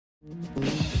My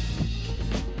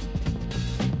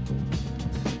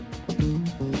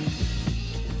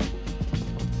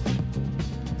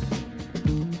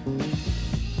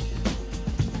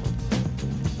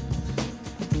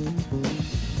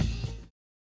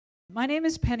name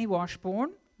is Penny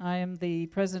Washburn. I am the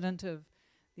president of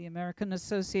the American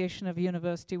Association of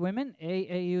University Women,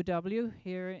 AAUW,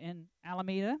 here in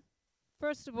Alameda.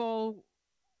 First of all,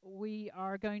 we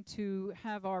are going to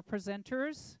have our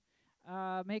presenters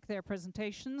make their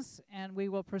presentations, and we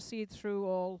will proceed through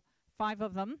all 5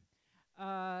 of them.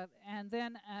 And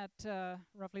then at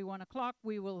roughly 1 o'clock,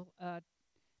 we will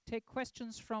take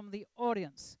questions from the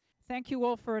audience. Thank you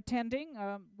all for attending.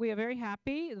 We are very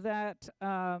happy that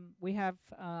we have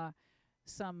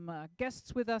some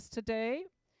guests with us today.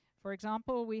 For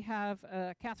example, we have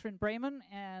Catherine Brayman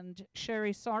and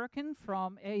Sherry Sorokin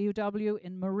from AUW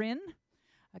in Marin.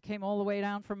 I came all the way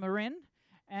down from Marin,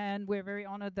 and we're very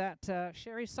honored that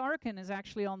Sherry Sorokin is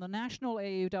actually on the national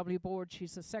AUW board.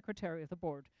 She's the secretary of the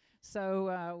board.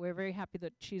 So we're very happy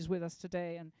that she's with us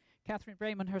today. And Catherine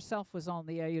Brayman herself was on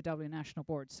the AUW national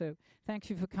board. So thank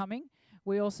you for coming.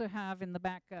 We also have in the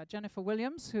back Jennifer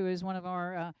Williams, who is one of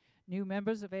our new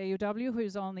members of AUW,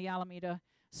 who's on the Alameda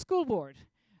school board.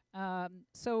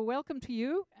 So welcome to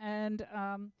you. And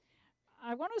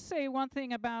I want to say one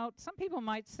thing about, some people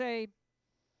might say,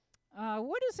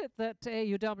 what is it that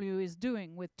AUW is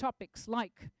doing with topics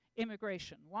like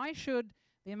immigration? Why should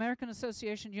the American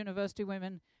Association of University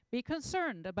Women be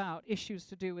concerned about issues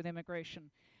to do with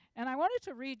immigration? And I wanted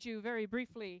to read you very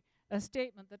briefly a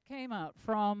statement that came out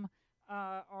from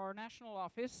our national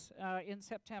office in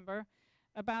September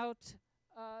about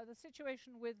the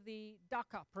situation with the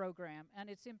DACA program and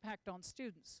its impact on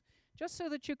students, just so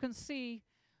that you can see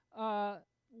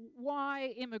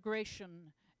why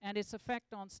immigration and its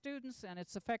effect on students and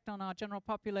its effect on our general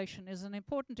population is an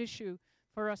important issue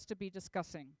for us to be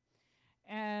discussing.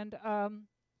 And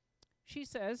she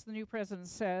says, the new president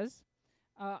says,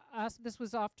 this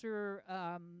was after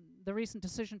the recent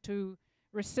decision to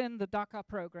rescind the DACA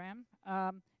program.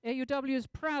 AUW is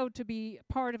proud to be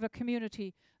part of a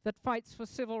community that fights for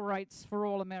civil rights for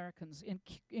all Americans,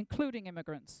 including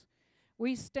immigrants.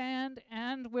 We stand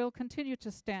and will continue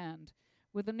to stand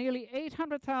with the nearly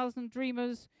 800,000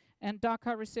 Dreamers and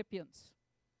DACA recipients.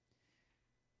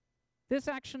 This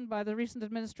action by the recent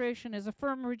administration is a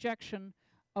firm rejection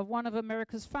of one of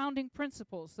America's founding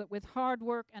principles that with hard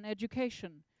work and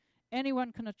education,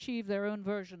 anyone can achieve their own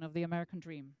version of the American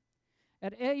dream.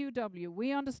 At AUW,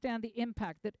 we understand the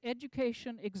impact that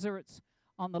education exerts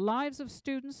on the lives of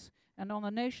students and on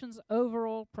the nation's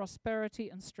overall prosperity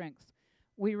and strength.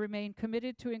 We remain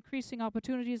committed to increasing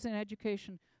opportunities in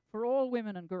education for all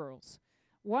women and girls.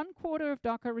 1/4 of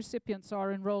DACA recipients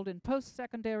are enrolled in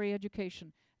post-secondary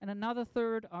education, and another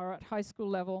third are at high school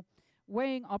level,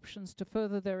 weighing options to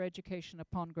further their education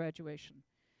upon graduation.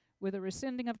 With a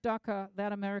rescinding of DACA,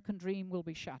 that American dream will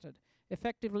be shattered,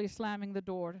 effectively slamming the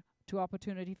door to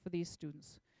opportunity for these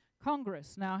students.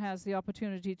 Congress now has the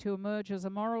opportunity to emerge as a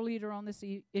moral leader on this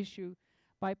issue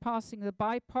by passing the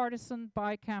bipartisan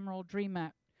bicameral DREAM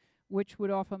Act, which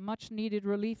would offer much-needed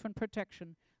relief and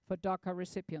protection for DACA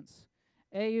recipients.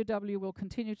 AUW will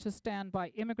continue to stand by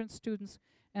immigrant students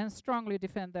and strongly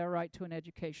defend their right to an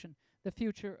education. The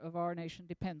future of our nation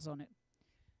depends on it.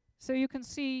 So you can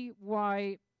see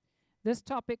why this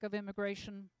topic of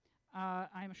immigration,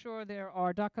 I'm sure there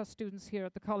are DACA students here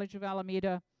at the College of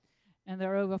Alameda, and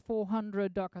there are over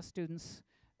 400 DACA students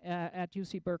at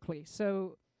UC Berkeley.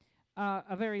 So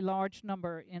a very large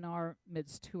number in our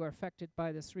midst who are affected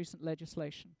by this recent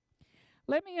legislation.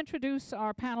 Let me introduce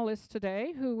our panelists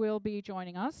today who will be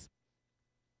joining us.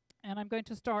 And I'm going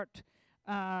to start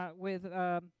with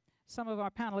some of our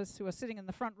panelists who are sitting in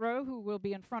the front row, who will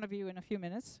be in front of you in a few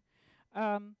minutes.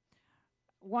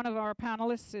 One of our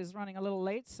panelists is running a little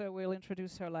late, so we'll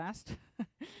introduce her last.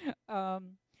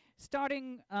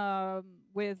 Starting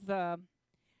with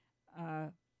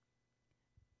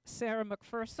Sarah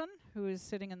McPherson, who is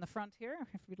sitting in the front here,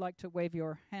 if you'd like to wave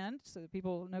your hand so that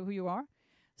people know who you are.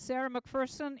 Sarah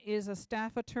McPherson is a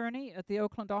staff attorney at the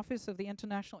Oakland office of the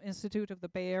International Institute of the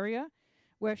Bay Area,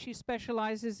 where she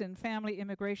specializes in family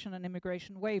immigration and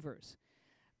immigration waivers.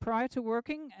 Prior to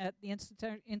working at the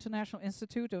International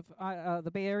Institute of the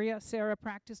Bay Area, Sarah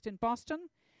practiced in Boston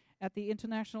at the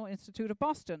International Institute of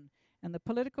Boston and the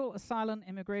Political Asylum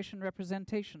Immigration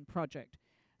Representation Project.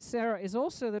 Sarah is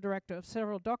also the director of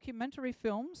several documentary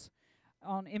films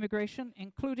on immigration,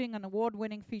 including an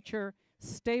award-winning feature,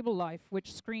 Stable Life,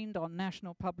 which screened on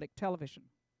National Public Television.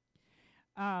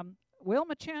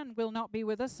 Wilma Chen will not be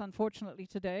with us, unfortunately,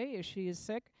 today, as she is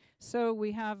sick. So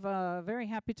we have very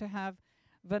happy to have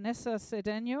Vanessa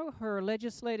Cedeno, her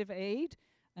legislative aide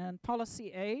and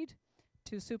policy aide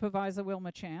to Supervisor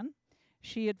Wilma Chan.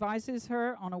 She advises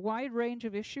her on a wide range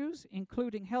of issues,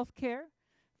 including healthcare,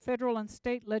 federal and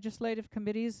state legislative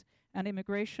committees, and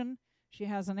immigration. She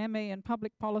has an MA in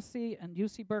public policy and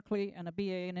UC Berkeley and a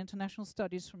BA in international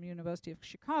studies from the University of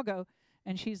Chicago,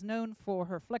 and she's known for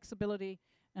her flexibility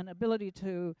and ability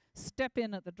to step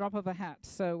in at the drop of a hat.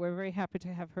 So we're very happy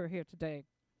to have her here today.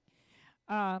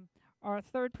 Our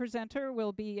third presenter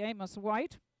will be Amos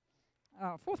White.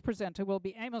 Fourth presenter will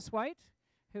be Amos White,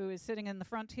 who is sitting in the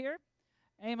front here.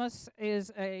 Amos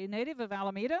is a native of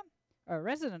Alameda, a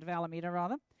resident of Alameda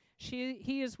rather.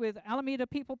 He is with Alameda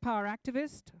People Power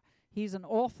Activist. He's an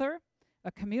author,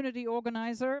 a community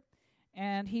organizer,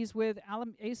 and he's with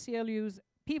ACLU's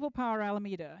People Power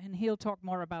Alameda, and he'll talk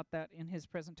more about that in his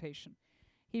presentation.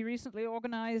 He recently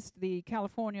organized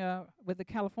with the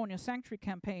California Sanctuary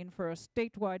Campaign for a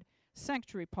statewide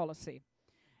sanctuary policy.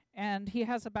 And he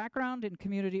has a background in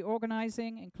community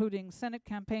organizing, including Senate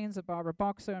campaigns of Barbara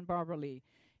Boxer and Barbara Lee.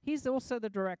 He's also the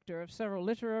director of several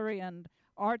literary and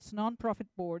arts nonprofit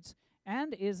boards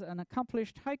and is an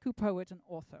accomplished haiku poet and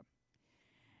author.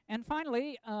 And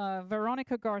finally,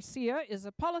 Veronica Garcia is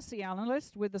a policy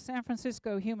analyst with the San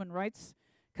Francisco Human Rights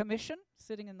Commission,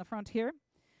 sitting in the front here.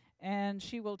 And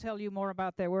she will tell you more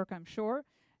about their work, I'm sure.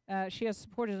 She has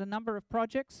supported a number of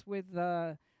projects with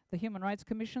the Human Rights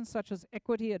Commission, such as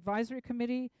Equity Advisory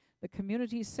Committee, the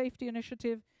Community Safety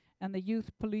Initiative, and the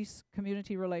Youth Police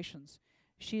Community Relations.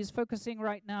 She's focusing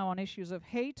right now on issues of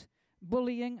hate,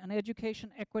 bullying, and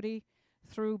education equity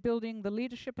through building the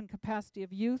leadership and capacity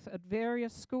of youth at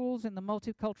various schools in the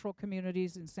multicultural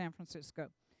communities in San Francisco.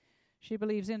 She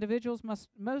believes individuals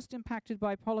most impacted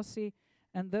by policy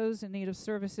and those in need of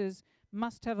services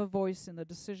must have a voice in the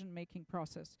decision-making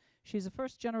process. She's a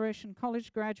first-generation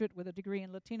college graduate with a degree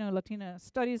in Latina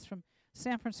Studies from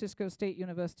San Francisco State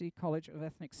University College of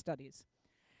Ethnic Studies.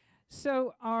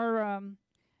 So our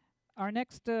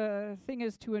next thing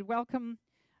is to welcome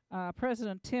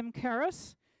President Tim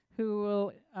Karras, who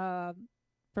will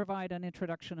provide an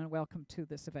introduction and welcome to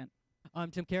this event.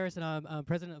 I'm Tim Karras, and I'm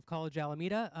president of College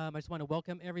Alameda. I just want to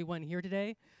welcome everyone here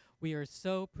today. We are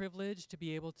so privileged to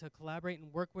be able to collaborate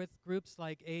and work with groups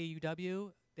like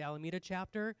AAUW, the Alameda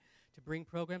chapter, to bring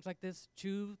programs like this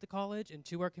to the college and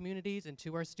to our communities and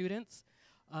to our students.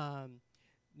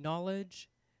 Knowledge,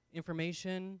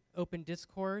 information, open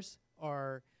discourse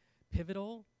are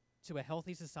pivotal to a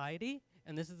healthy society,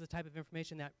 and this is the type of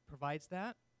information that provides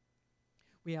that.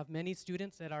 We have many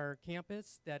students at our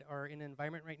campus that are in an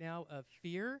environment right now of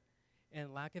fear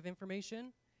and lack of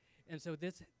information, and so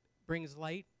this brings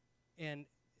light and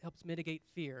helps mitigate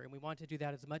fear, and we want to do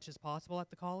that as much as possible at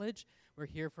the college. We're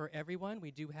here for everyone.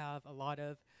 We do have a lot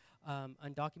of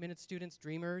undocumented students,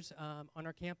 dreamers on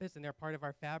our campus, and they're part of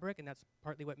our fabric, and that's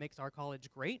partly what makes our college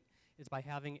great, is by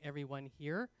having everyone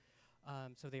here.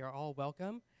 So they are all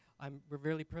welcome. We're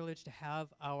really privileged to have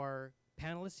our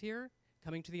panelists here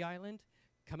coming to the island,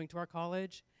 coming to our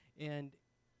college, and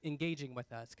engaging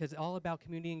with us, because all about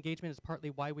community engagement is partly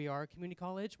why we are a community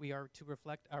college. We are to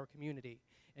reflect our community,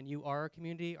 and you are our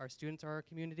community, our students are our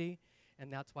community,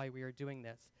 and that's why we are doing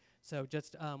this. So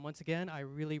just once again, I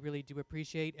really, really do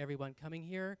appreciate everyone coming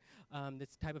here.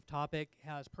 This type of topic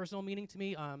has personal meaning to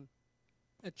me.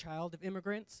 A child of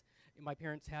immigrants. My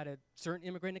parents had a certain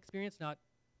immigrant experience, not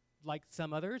like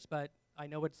some others, but I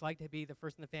know what it's like to be the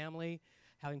first in the family,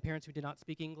 having parents who did not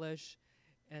speak English,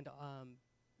 and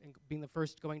being the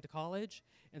first going to college.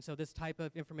 And so this type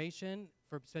of information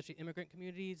for especially immigrant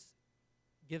communities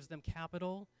gives them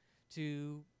capital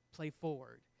to play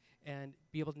forward and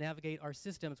be able to navigate our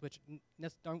systems, which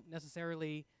don't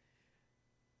necessarily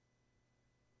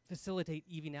facilitate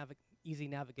easy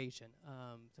navigation.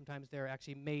 Sometimes they're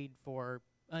actually made for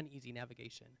uneasy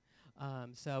navigation.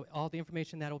 So all the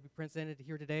information that will be presented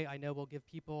here today, I know will give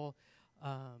people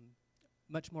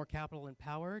much more capital and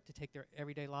power to take their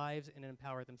everyday lives and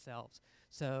empower themselves.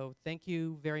 So thank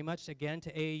you very much again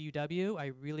to AAUW.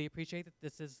 I really appreciate that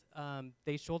this is,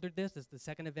 they shouldered this. This is the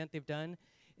second event they've done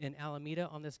in Alameda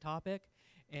on this topic.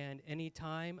 And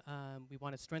anytime we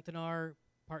want to strengthen our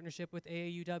partnership with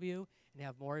AAUW and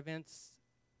have more events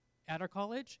at our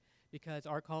college, because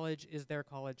our college is their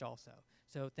college also.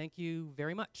 So thank you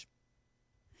very much.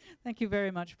 Thank you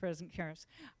very much, President Karras.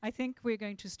 I think we're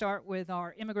going to start with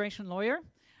our immigration lawyer,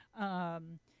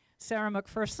 Sarah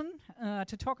McPherson,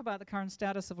 to talk about the current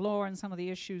status of law and some of the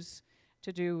issues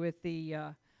to do with the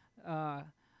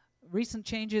recent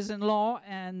changes in law.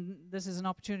 And this is an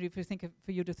opportunity for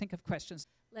you to think of questions.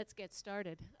 Let's get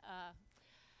started.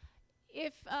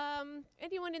 If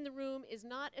anyone in the room is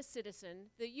not a citizen,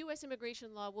 the U.S.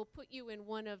 immigration law will put you in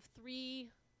one of three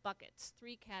buckets,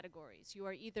 three categories. You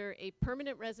are either a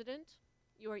permanent resident,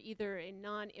 you are either a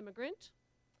non-immigrant,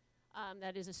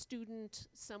 that is a student,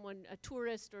 someone, a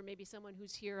tourist, or maybe someone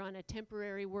who's here on a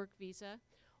temporary work visa,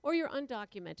 or you're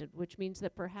undocumented, which means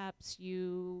that perhaps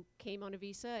you came on a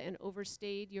visa and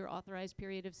overstayed your authorized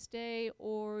period of stay,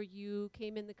 or you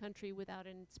came in the country without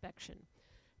an inspection.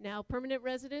 Now, permanent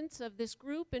residents of this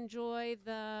group enjoy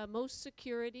the most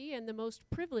security and the most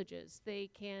privileges. They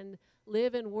can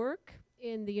live and work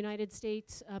in the United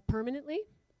States permanently.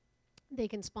 They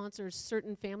can sponsor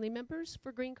certain family members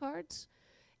for green cards.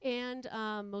 And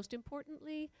most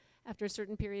importantly, after a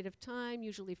certain period of time,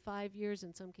 usually 5 years,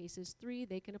 in some cases 3,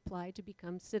 they can apply to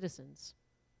become citizens.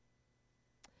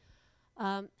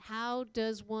 How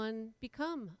does one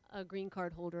become a green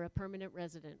card holder, a permanent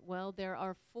resident? Well, there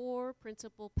are 4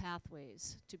 principal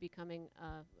pathways to becoming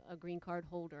a green card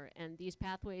holder, and these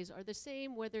pathways are the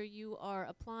same whether you are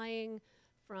applying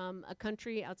from a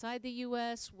country outside the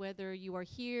U.S., whether you are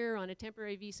here on a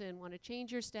temporary visa and want to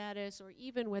change your status, or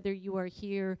even whether you are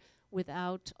here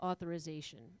without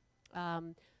authorization.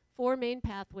 4 main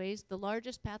pathways. The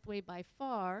largest pathway by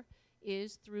far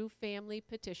is through family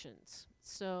petitions.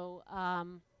 So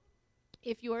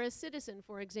if you are a citizen,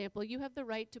 for example, you have the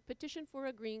right to petition for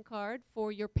a green card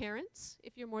for your parents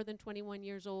if you're more than 21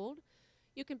 years old.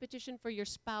 You can petition for your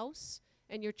spouse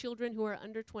and your children who are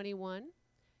under 21.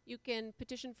 You can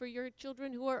petition for your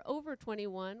children who are over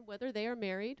 21, whether they are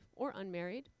married or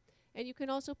unmarried. And you can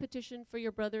also petition for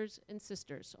your brothers and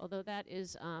sisters, although that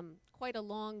is quite a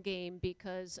long game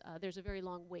because there's a very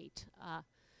long wait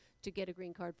to get a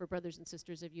green card for brothers and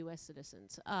sisters of U.S.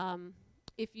 citizens.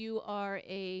 If you are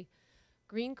a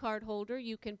green card holder,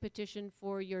 you can petition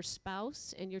for your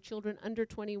spouse and your children under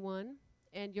 21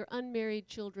 and your unmarried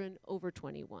children over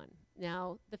 21.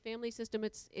 Now, the family system,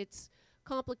 it's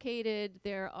complicated.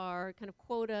 There are kind of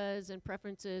quotas and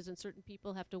preferences, and certain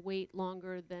people have to wait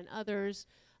longer than others.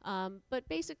 But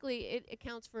basically, it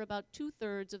accounts for about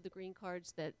 2/3 of the green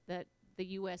cards that the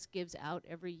U.S. gives out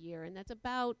every year, and that's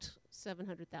about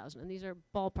 700,000, and these are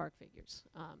ballpark figures.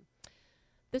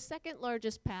 The second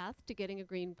largest path to getting a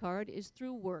green card is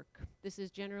through work. This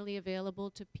is generally available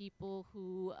to people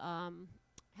who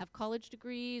have college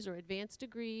degrees or advanced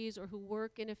degrees or who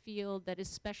work in a field that is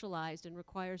specialized and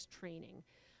requires training.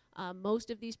 Most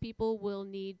of these people will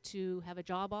need to have a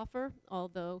job offer,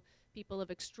 although people of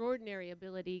extraordinary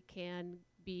ability can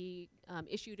be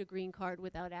issued a green card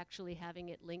without actually having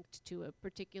it linked to a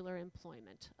particular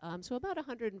employment. So about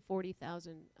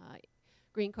 140,000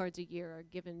 green cards a year are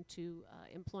given to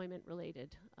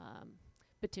employment-related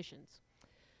petitions.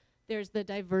 There's the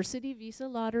diversity visa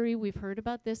lottery. We've heard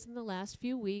about this in the last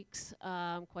few weeks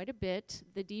quite a bit.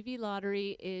 The DV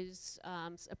lottery is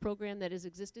a program that has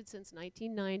existed since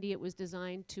 1990. It was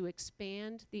designed to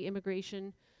expand the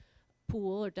immigration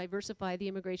pool or diversify the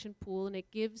immigration pool, and it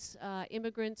gives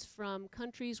immigrants from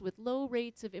countries with low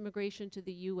rates of immigration to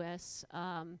the U.S.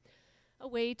 A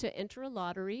way to enter a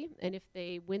lottery, and if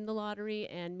they win the lottery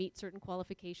and meet certain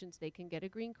qualifications, they can get a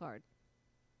green card.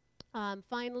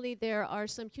 Finally, there are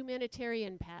some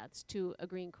humanitarian paths to a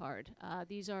green card.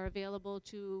 These are available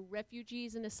to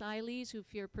refugees and asylees who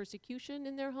fear persecution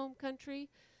in their home country.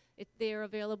 They are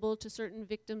available to certain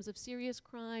victims of serious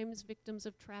crimes, victims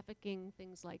of trafficking,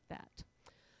 things like that.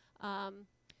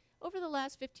 Over the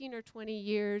last 15 or 20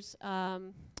 years,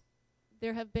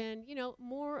 there have been,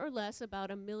 more or less about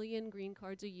 1 million green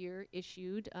cards a year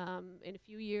issued. In a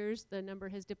few years, the number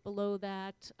has dipped below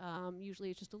that. Usually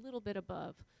it's just a little bit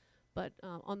above, but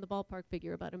on the ballpark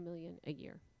figure, about 1 million a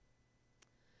year.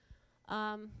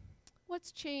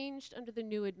 What's changed under the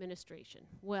new administration?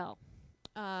 Well,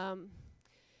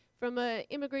 from an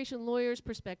immigration lawyer's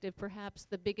perspective, perhaps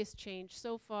the biggest change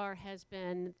so far has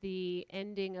been the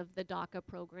ending of the DACA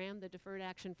program, the Deferred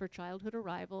Action for Childhood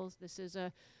Arrivals. This is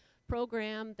a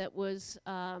program that was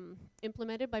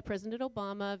implemented by President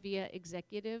Obama via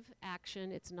executive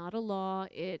action. It's not a law.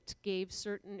 It gave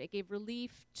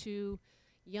relief to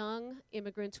young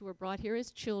immigrants who were brought here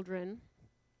as children,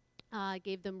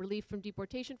 gave them relief from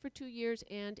deportation for 2 years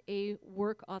and a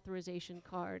work authorization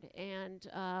card. And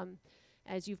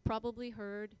as you've probably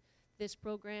heard, this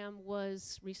program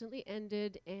was recently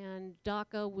ended, and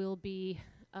DACA will be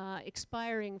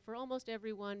expiring for almost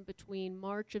everyone between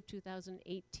March of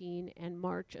 2018 and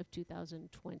March of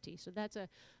 2020. So that's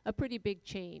a pretty big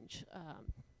change.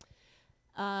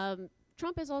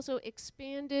 Trump has also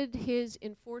expanded his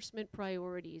enforcement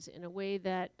priorities in a way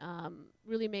that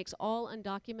really makes all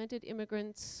undocumented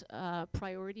immigrants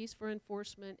priorities for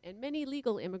enforcement, and many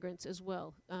legal immigrants as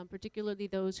well, particularly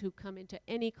those who come into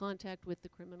any contact with the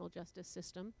criminal justice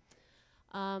system.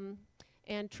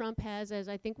 And Trump has, as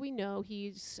I think we know,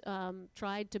 he's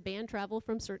tried to ban travel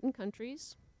from certain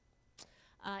countries,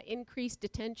 increase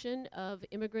detention of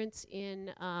immigrants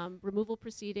in removal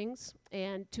proceedings,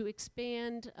 and to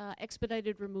expand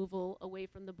expedited removal away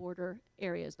from the border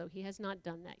areas, though he has not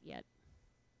done that yet.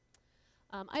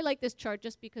 I like this chart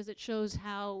just because it shows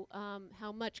how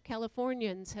much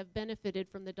Californians have benefited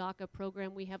from the DACA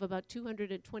program. We have about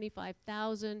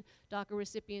 225,000 DACA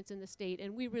recipients in the state,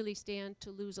 and we really stand to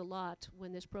lose a lot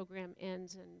when this program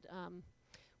ends, and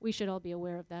we should all be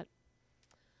aware of that.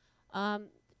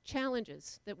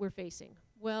 Challenges that we're facing.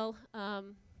 Well,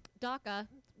 DACA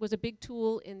was a big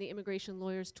tool in the immigration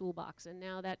lawyer's toolbox, and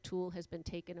now that tool has been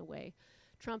taken away.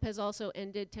 Trump has also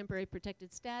ended temporary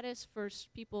protected status for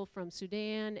people from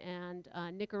Sudan and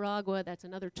Nicaragua. That's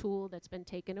another tool that's been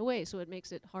taken away, so it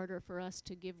makes it harder for us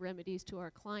to give remedies to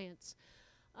our clients.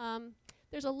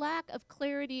 There's a lack of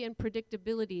clarity and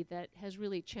predictability that has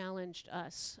really challenged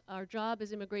us. Our job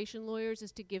as immigration lawyers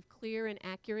is to give clear and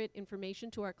accurate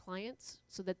information to our clients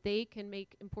so that they can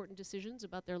make important decisions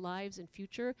about their lives and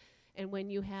future. And when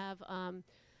you have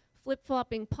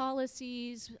flip-flopping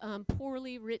policies,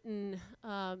 poorly written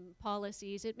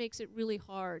policies, it makes it really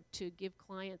hard to give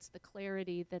clients the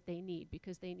clarity that they need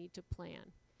because they need to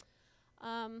plan.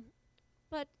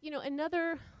 But you know,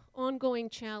 another ongoing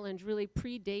challenge really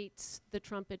predates the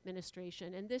Trump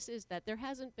administration, and this is that there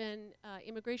hasn't been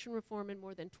immigration reform in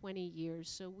more than 20 years.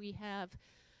 So we have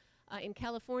in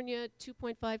California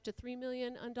 2.5 to 3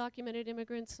 million undocumented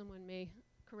immigrants. Someone may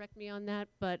correct me on that,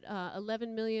 but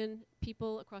 11 million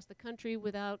people across the country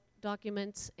without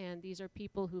documents, and these are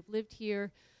people who've lived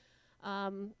here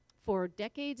for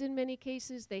decades in many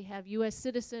cases. They have US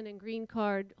citizen and green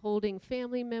card holding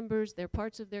family members. They're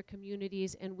parts of their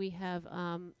communities, and we have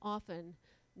often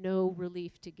no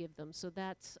relief to give them. So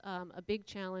that's a big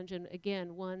challenge, and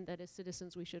again, one that as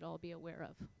citizens we should all be aware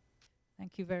of.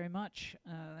 Thank you very much.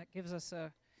 That gives us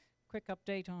a quick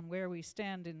update on where we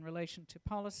stand in relation to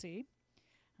policy.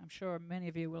 I'm sure many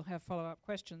of you will have follow-up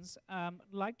questions. I'd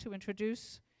like to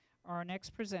introduce our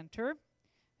next presenter,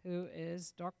 who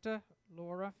is Dr.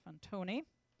 Laura Fantoni,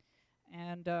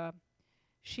 and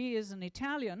she is an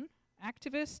Italian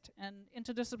activist and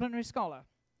interdisciplinary scholar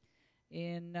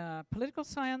in political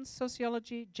science,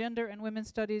 sociology, gender and women's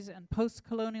studies, and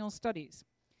post-colonial studies.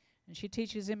 And she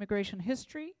teaches immigration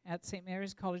history at St.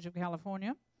 Mary's College of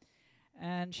California,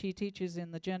 and she teaches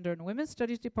in the Gender and Women's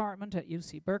Studies Department at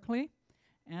UC Berkeley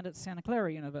and at Santa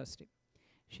Clara University.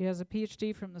 She has a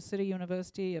PhD from the City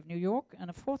University of New York and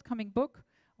a forthcoming book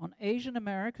on Asian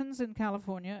Americans in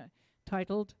California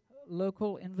titled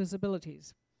Local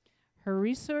Invisibilities. Her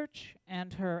research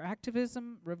and her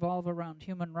activism revolve around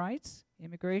human rights,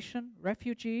 immigration,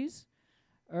 refugees,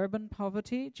 urban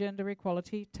poverty, gender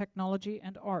equality, technology,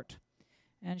 and art.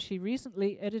 And she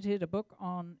recently edited a book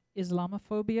on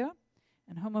Islamophobia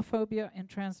and homophobia in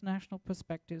transnational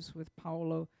perspectives with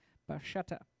Paolo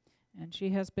Barchetta. And she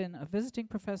has been a visiting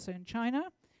professor in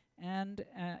China and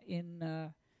in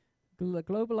the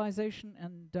Globalization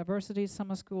and Diversity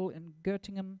Summer School in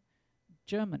Göttingen,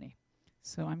 Germany.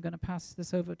 So I'm going to pass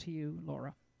this over to you,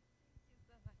 Laura.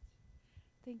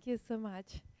 Thank you so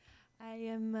much.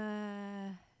 I'm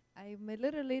a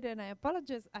little late, and I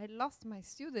apologize. I lost my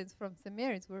students from St.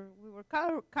 Mary's. We were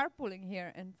carpooling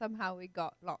here, and somehow we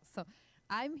got lost. So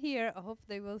I'm here. I hope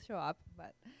they will show up.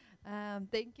 But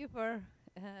thank you for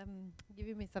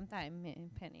giving me some time,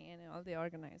 Penny, and all the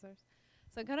organizers.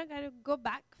 So I'm gonna kind of go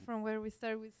back from where we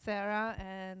started with Sarah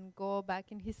and go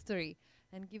back in history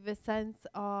and give a sense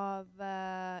of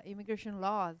immigration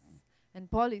laws and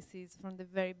policies from the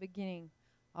very beginning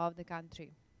of the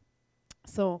country.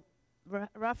 So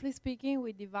roughly speaking,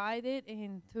 we divide it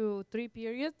into 3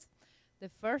 periods. The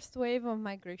first wave of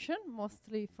migration,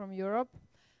 mostly from Europe,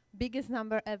 biggest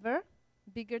number ever,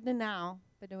 bigger than now,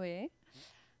 by the way,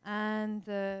 and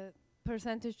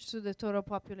percentage to the total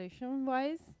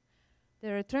population-wise.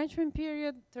 The retrenchment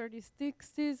period, 30s,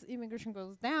 60s, immigration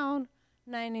goes down,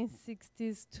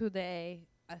 1960s today,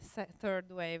 a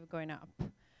third wave going up.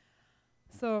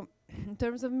 So in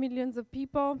terms of millions of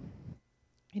people,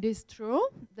 it is true,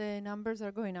 the numbers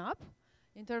are going up.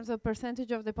 In terms of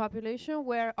percentage of the population,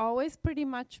 we're always pretty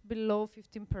much below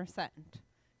 15%.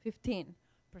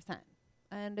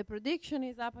 And the prediction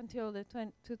is up until the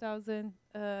 2000,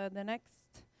 the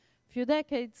next few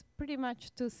decades, pretty much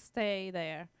to stay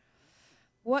there.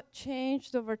 What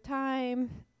changed over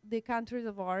time? The countries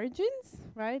of origins,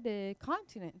 right? The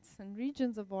continents and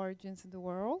regions of origins in the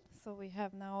world. So we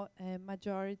have now a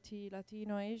majority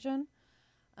Latino Asian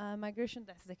migration.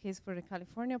 That's the case for the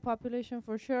California population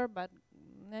for sure, but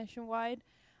nationwide.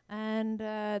 And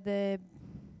the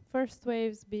first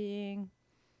waves being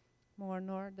more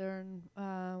northern,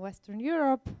 Western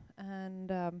Europe,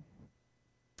 and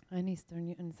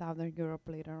Eastern and Southern Europe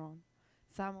later on.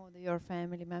 Some of your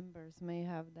family members may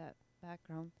have that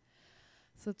background.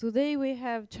 So today we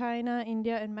have China,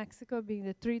 India, and Mexico being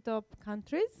the three top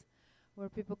countries where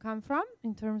people come from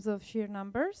in terms of sheer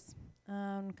numbers.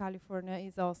 California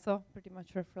is also pretty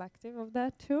much reflective of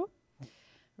that too.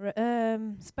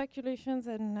 Speculations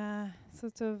and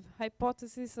sort of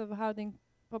hypotheses of how the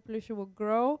population will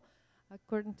grow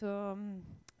according to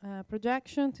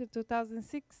projection to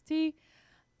 2060.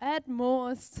 At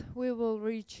most, we will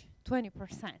reach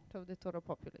 20% of the total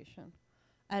population,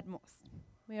 at most.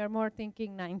 We are more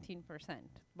thinking 19%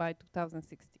 by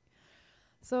 2060.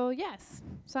 So yes,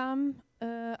 some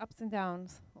ups and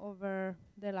downs over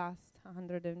the last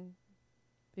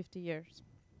 150 years.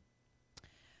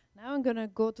 Now I'm gonna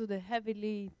go to the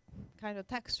heavily kind of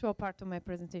textual part of my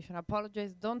presentation. I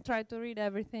apologize, don't try to read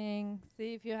everything.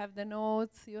 See if you have the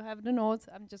notes. You have the notes.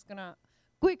 I'm just gonna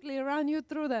quickly run you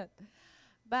through that.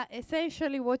 But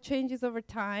essentially what changes over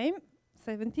time,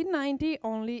 1790,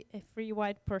 only a free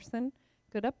white person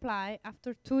could apply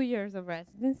after 2 years of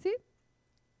residency.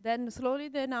 Then slowly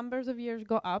the numbers of years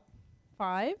go up,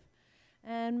 5.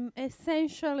 And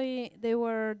essentially they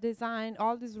were designed,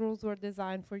 all these rules were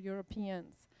designed for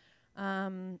Europeans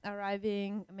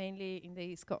arriving mainly in the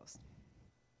East Coast.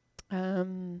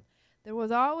 There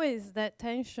was always that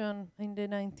tension in the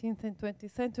 19th and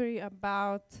 20th century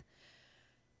about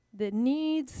the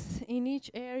needs in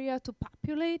each area to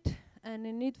populate and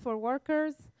the need for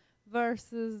workers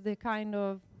versus the kind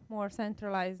of more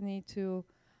centralized need to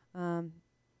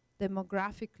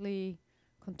demographically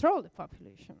control the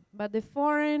population. But the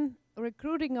foreign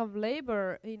recruiting of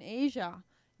labor in Asia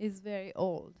is very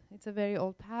old. It's a very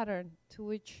old pattern to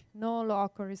which no law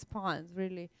corresponds,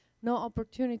 really. No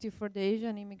opportunity for the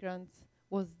Asian immigrants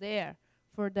was there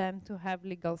for them to have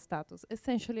legal status,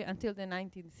 essentially until the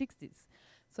 1960s.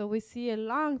 So we see a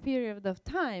long period of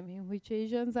time in which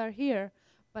Asians are here,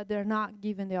 but they're not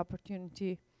given the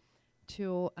opportunity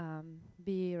to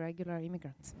be regular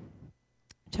immigrants.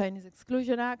 Chinese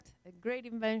Exclusion Act, a great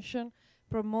invention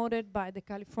promoted by the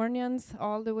Californians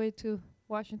all the way to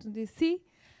Washington, D.C.,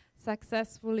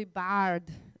 successfully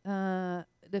barred,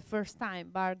 the first time,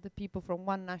 barred the people from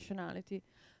one nationality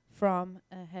from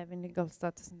having legal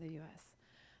status in the U.S.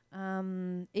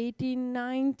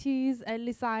 1890s,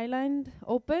 Ellis Island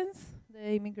opens,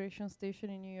 the immigration station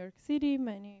in New York City.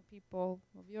 Many people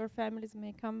of your families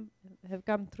may have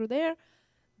come through there.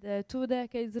 2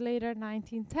 decades later,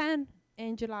 1910,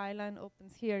 Angel Island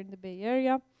opens here in the Bay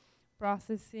Area,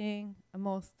 processing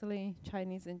mostly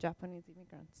Chinese and Japanese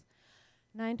immigrants.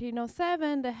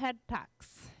 1907, the head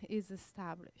tax is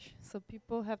established. So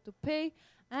people have to pay,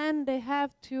 and they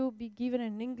have to be given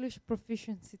an English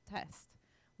proficiency test,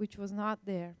 which was not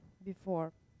there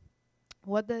before.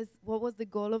 What was the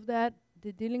goal of that?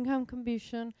 The Dillingham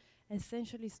Commission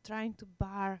essentially is trying to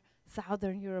bar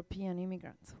Southern European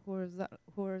immigrants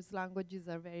whose languages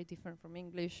are very different from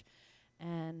English,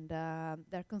 and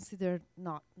they're considered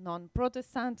not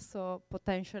non-Protestant, so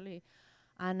potentially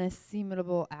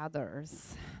unassimilable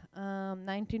others.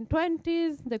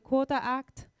 1920s, the Quota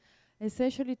Act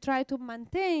essentially tried to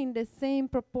maintain the same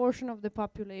proportion of the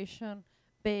population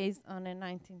based on a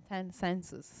 1910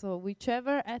 census. So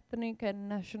whichever ethnic and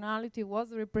nationality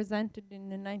was represented in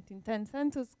the 1910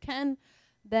 census can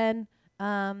then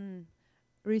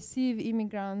receive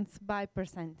immigrants by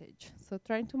percentage. So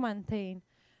trying to maintain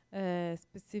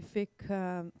specific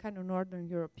kind of Northern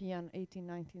European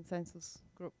 1819 census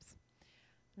groups.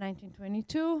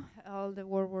 1922, all the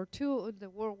World War II, the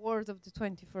world wars of the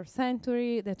 21st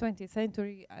century, the 20th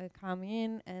century come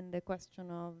in, and the question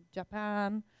of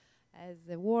Japan as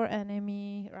a war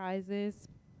enemy rises.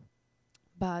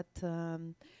 But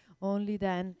only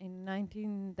then,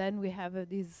 then we have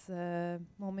this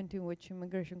moment in which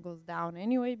immigration goes down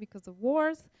anyway because of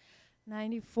wars.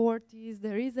 1940s,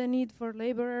 there is a need for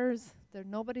laborers.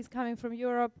 Nobody's coming from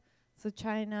Europe. So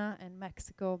China and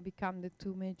Mexico become the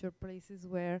 2 major places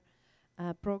where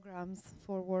programs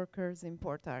for workers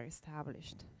import are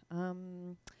established.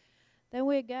 Then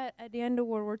we get, at the end of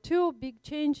World War II, big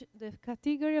change. The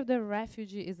category of the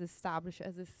refugee is established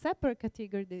as a separate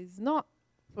category that is not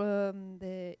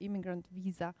the immigrant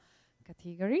visa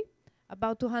category.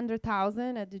 About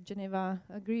 200,000 at the Geneva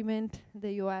Agreement,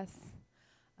 the US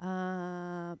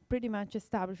pretty much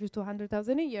established with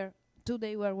 200,000 a year.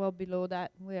 Today we're well below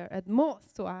that. We're at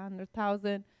most to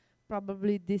 100,000.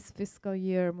 Probably this fiscal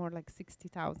year more like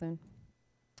 60,000.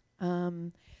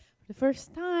 The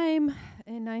first time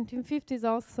in 1950s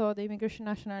also the Immigration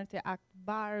Nationality Act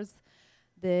bars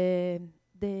the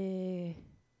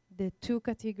two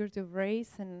categories of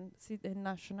race and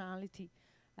nationality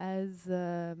as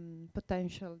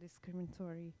potential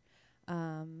discriminatory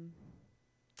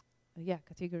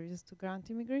categories to grant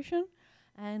immigration.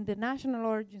 And the national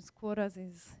origins quotas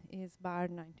is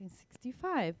barred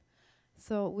 1965.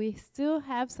 So we still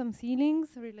have some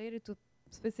ceilings related to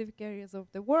specific areas of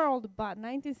the world, but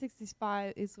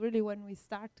 1965 is really when we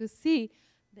start to see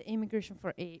the immigration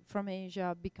from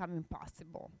Asia becoming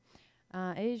possible.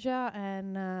 Asia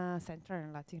and Central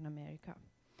and Latin America.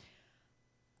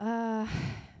 So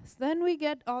then we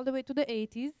get all the way to the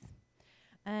 80s,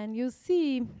 and you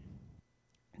see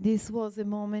this was a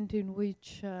moment in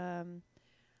which there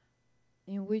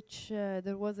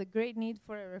was a great need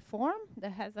for a reform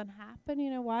that hasn't happened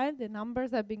in a while. The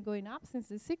numbers have been going up since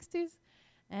the 60s.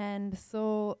 And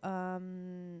so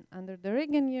under the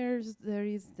Reagan years, there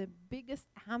is the biggest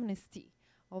amnesty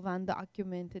of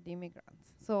undocumented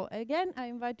immigrants. So again, I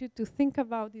invite you to think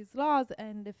about these laws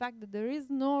and the fact that there is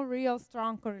no real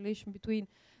strong correlation between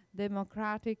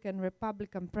Democratic and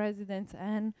Republican presidents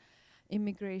and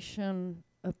immigration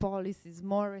policies,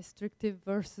 more restrictive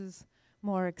versus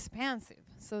more expansive.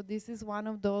 So this is one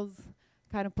of those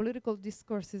kind of political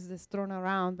discourses that's thrown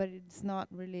around, but it's not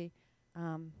really,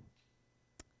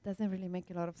 doesn't really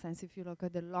make a lot of sense if you look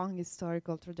at the long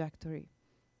historical trajectory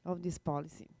of this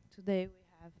policy. Today we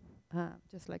have,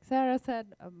 just like Sarah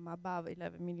said, above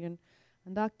 11 million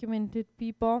undocumented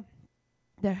people.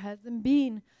 There hasn't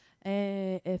been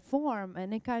a form,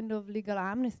 any kind of legal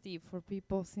amnesty for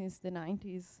people since the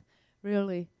 90s,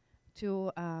 really,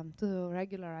 to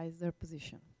regularize their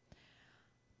position.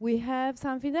 We have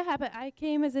something that happened. I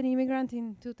came as an immigrant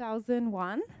in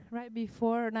 2001, right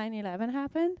before 9/11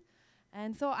 happened.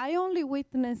 And so I only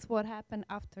witnessed what happened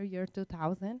after year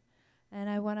 2000. And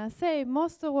I want to say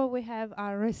most of what we have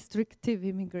are restrictive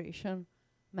immigration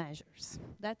measures.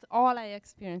 That's all I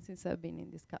experienced since I've been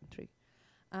in this country.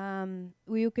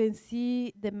 You can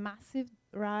see the massive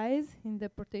rise in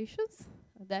deportations.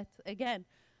 That's, again,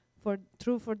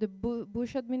 true for the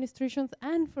Bush administrations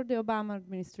and for the Obama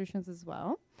administrations as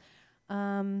well.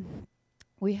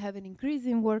 We have an increase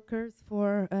in workers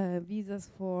for visas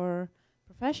for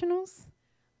professionals,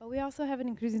 but we also have an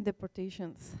increase in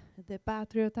deportations. The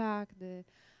Patriot Act, the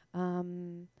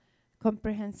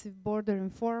comprehensive border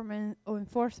enforcement,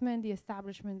 the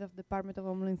establishment of Department of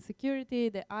Homeland Security,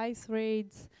 the ICE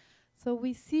raids. So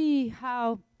we see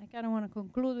how, I kind of want to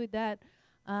conclude with that,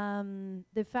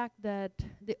 the fact that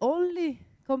the only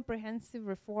comprehensive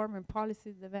reform and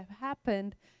policies that have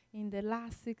happened in the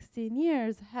last 16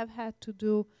 years have had to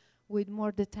do with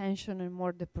more detention and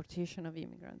more deportation of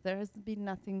immigrants. There has been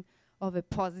nothing of a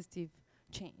positive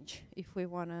change, if we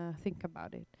want to think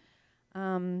about it.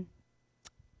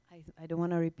 I don't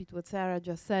want to repeat what Sarah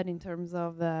just said in terms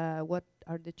of what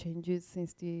are the changes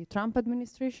since the Trump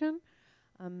administration.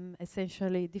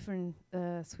 Essentially, different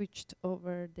switched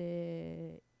over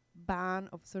the ban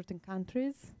of certain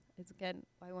countries. It's again,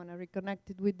 I want to reconnect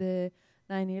it with the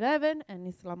 9/11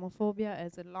 and Islamophobia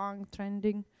as a long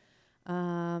trending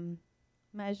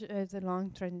measure, as a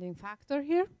long trending factor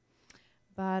here.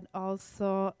 But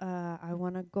also, I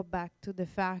want to go back to the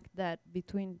fact that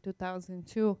between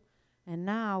 2002 and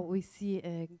now, we see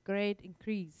a great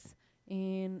increase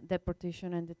in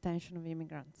deportation and detention of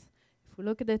immigrants. If we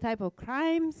look at the type of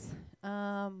crimes,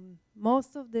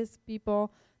 most of these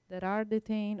people that are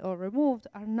detained or removed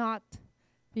are not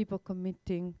people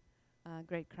committing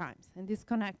great crimes. And this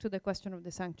connects to the question of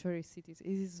the sanctuary cities.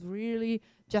 It is really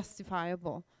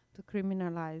justifiable to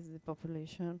criminalize the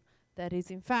population that is,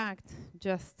 in fact,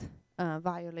 just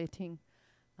violating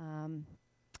an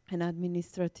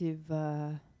administrative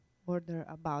order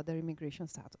about their immigration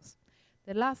status.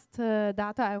 The last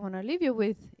data I want to leave you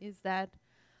with is that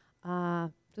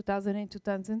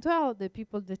 2008-2012, the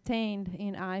people detained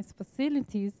in ICE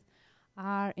facilities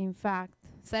are, in fact,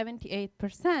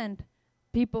 78%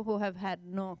 people who have had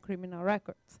no criminal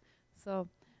records. So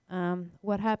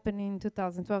what happened in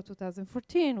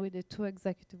 2012-2014 with the two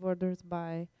executive orders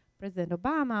by President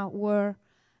Obama were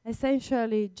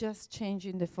essentially just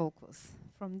changing the focus.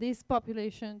 From this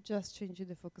population, just changing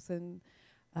the focus and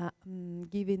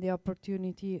giving the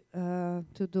opportunity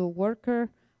to do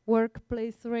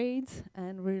workplace raids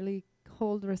and really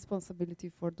hold responsibility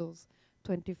for those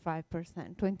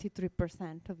 25%,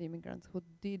 23% of immigrants who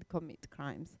did commit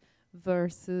crimes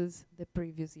versus the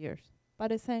previous years.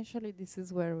 But essentially, this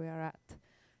is where we are at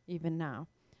even now.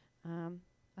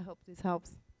 I hope this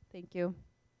helps. Thank you.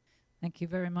 Thank you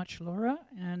very much, Laura.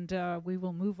 And we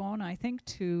will move on, I think,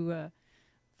 to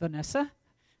Vanessa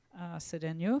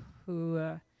Cedeno, who,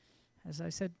 as I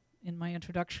said in my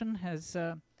introduction, has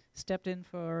stepped in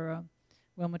for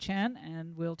Wilma Chan,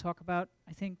 and we'll talk about,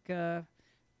 I think,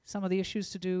 some of the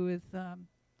issues to do with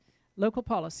local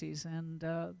policies and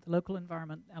the local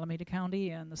environment, Alameda County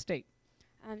and the state.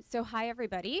 So hi,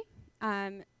 everybody.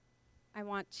 I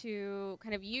want to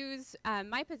kind of use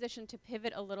my position to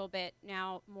pivot a little bit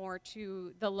now more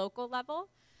to the local level.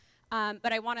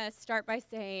 But I want to start by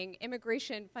saying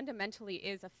immigration fundamentally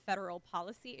is a federal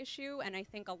policy issue, and I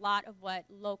think a lot of what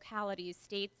localities,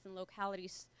 states and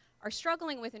localities are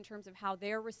struggling with in terms of how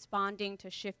they're responding to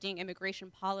shifting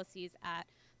immigration policies at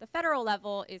the federal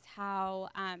level is how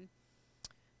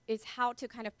to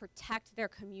kind of protect their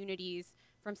communities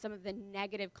from some of the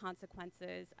negative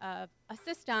consequences of a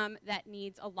system that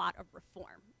needs a lot of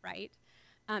reform, right?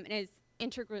 And is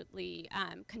integrally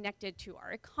connected to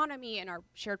our economy and our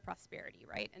shared prosperity,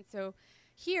 right? And so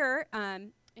here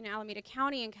in Alameda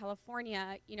County in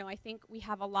California, you know, I think we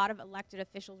have a lot of elected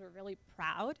officials who are really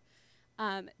proud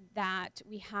that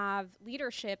we have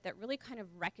leadership that really kind of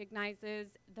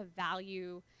recognizes the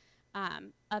value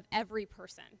of every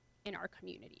person in our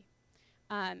community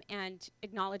and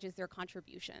acknowledges their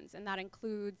contributions. And that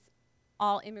includes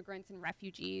all immigrants and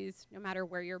refugees, no matter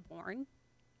where you're born.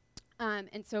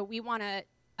 And so we want to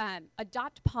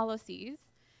adopt policies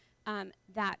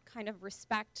that kind of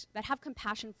respect, that have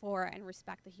compassion for and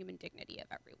respect the human dignity of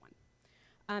everyone.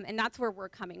 And that's where we're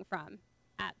coming from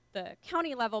at the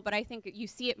county level, but I think you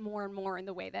see it more and more in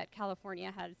the way that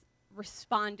California has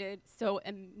responded so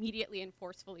immediately and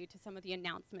forcefully to some of the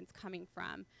announcements coming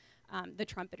from the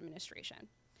Trump administration.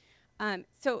 And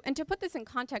to put this in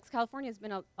context, California has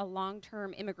been a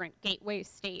long-term immigrant gateway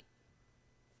state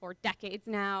for decades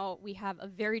now. We have a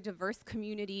very diverse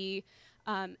community.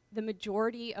 The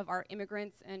majority of our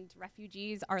immigrants and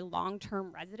refugees are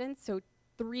long-term residents, so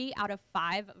 3 out of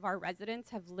 5 of our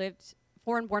residents have lived,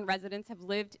 foreign-born residents have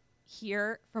lived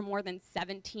here for more than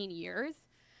 17 years.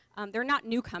 They're not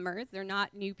newcomers, they're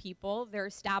not new people, they're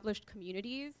established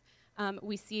communities.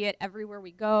 We see it everywhere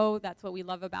we go. That's what we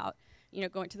love about, you know,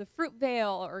 going to the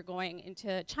Fruitvale or going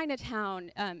into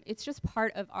Chinatown. It's just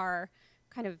part of our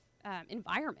kind of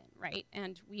environment, right?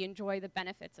 And we enjoy the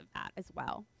benefits of that as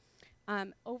well.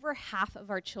 Over half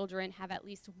of our children have at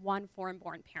least one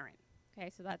foreign-born parent. Okay,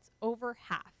 so that's over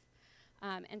half.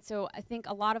 And so I think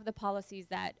a lot of the policies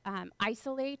that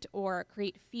isolate or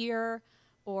create fear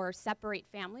or separate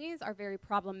families are very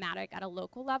problematic at a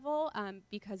local level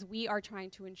because we are trying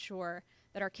to ensure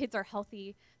that our kids are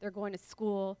healthy, they're going to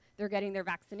school, they're getting their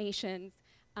vaccinations.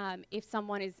 If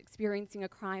someone is experiencing a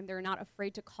crime, they're not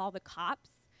afraid to call the cops.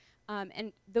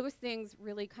 And those things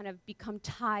really kind of become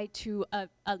tied to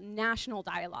a national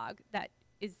dialogue that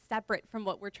is separate from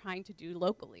what we're trying to do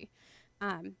locally.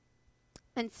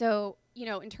 And so, you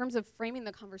know, in terms of framing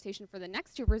the conversation for the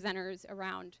next 2 presenters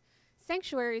around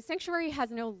sanctuary, sanctuary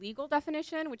has no legal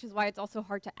definition, which is why it's also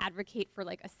hard to advocate for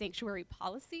like a sanctuary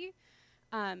policy.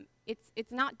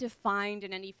 It's not defined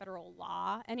in any federal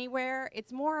law anywhere.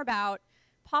 It's more about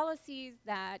policies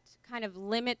that kind of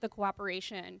limit the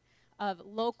cooperation of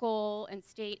local and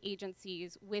state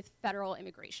agencies with federal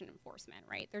immigration enforcement,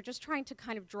 right? They're just trying to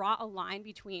kind of draw a line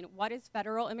between what is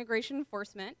federal immigration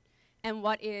enforcement and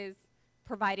what is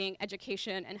providing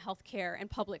education and healthcare and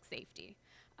public safety.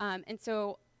 And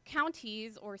so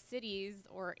counties or cities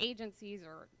or agencies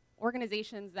or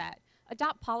organizations that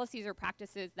adopt policies or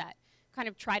practices that kind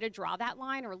of try to draw that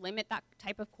line or limit that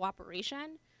type of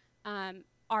cooperation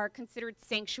are considered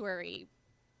sanctuary,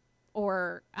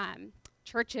 or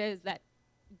churches that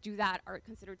do that are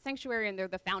considered sanctuary, and they're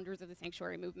the founders of the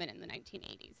sanctuary movement in the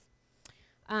 1980s.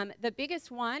 The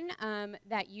biggest one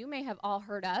that you may have all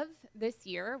heard of this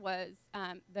year was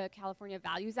the California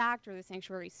Values Act, or the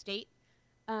Sanctuary State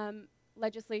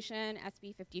legislation,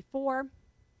 SB 54.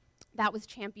 That was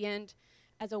championed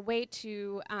as a way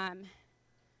to,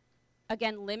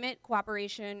 again, limit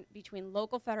cooperation between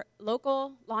local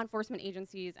law enforcement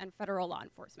agencies and federal law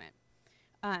enforcement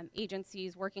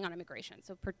agencies working on immigration.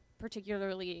 So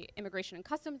particularly Immigration and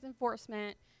Customs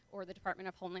Enforcement or the Department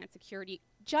of Homeland Security,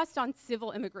 just on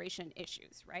civil immigration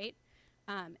issues, right?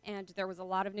 And there was a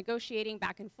lot of negotiating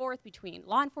back and forth between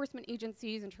law enforcement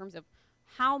agencies in terms of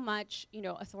how much, you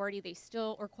know, authority they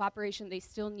still, or cooperation they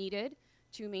still needed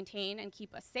to maintain and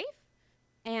keep us safe,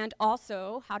 and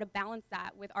also how to balance that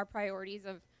with our priorities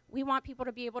of, we want people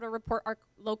to be able to report our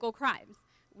local crimes.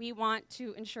 We want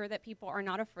to ensure that people are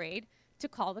not afraid to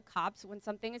call the cops when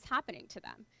something is happening to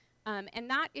them. And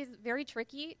that is very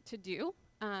tricky to do.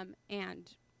 And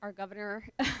our governor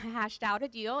hashed out a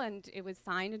deal, and it was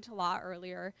signed into law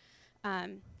earlier,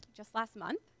 just last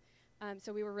month.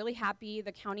 So we were really happy.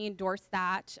 The county endorsed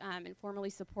that and formally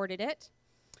supported it.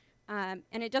 And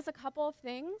it does a couple of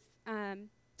things.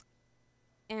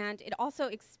 And it also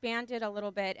expanded a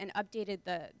little bit and updated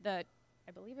the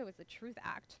I believe it was the Truth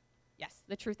Act. Yes,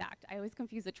 the Truth Act. I always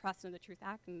confuse the Trust and the Truth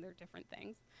Act, and they're different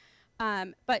things.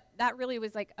 But that really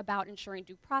was like about ensuring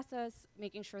due process,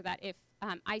 making sure that if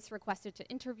ICE requested to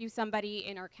interview somebody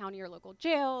in our county or local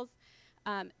jails,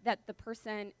 that the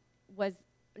person was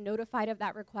notified of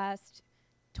that request,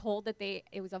 told that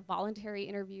it was a voluntary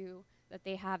interview, that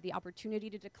they have the opportunity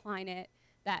to decline it,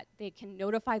 that they can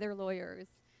notify their lawyers.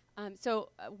 So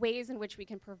ways in which we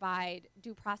can provide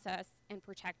due process and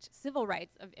protect civil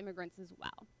rights of immigrants as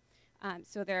well.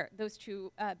 So those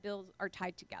two bills are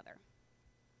tied together.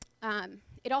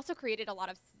 It also created a lot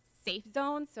of safe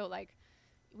zones. So like,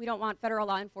 we don't want federal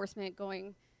law enforcement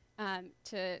going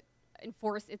to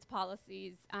enforce its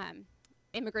policies,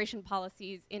 immigration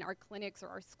policies in our clinics or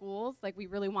our schools. Like, we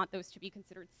really want those to be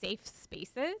considered safe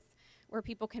spaces where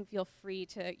people can feel free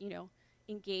to,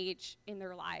 engage in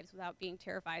their lives without being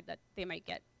terrified that they might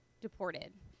get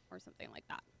deported or something like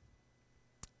that.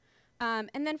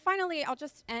 And then finally, I'll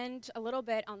just end a little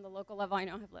bit on the local level. I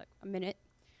know I have like a minute.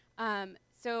 I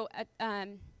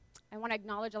want to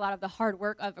acknowledge a lot of the hard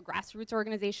work of grassroots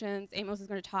organizations. Amos is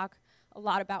going to talk a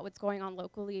lot about what's going on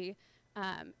locally.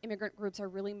 Immigrant groups are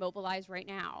really mobilized right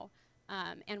now,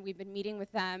 and we've been meeting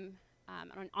with them on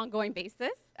an ongoing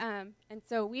basis. And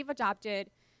so we've adopted,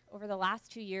 over the last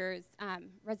 2 years,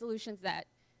 resolutions that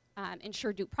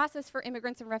ensure due process for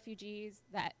immigrants and refugees,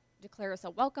 that declare us a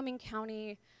welcoming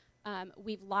county.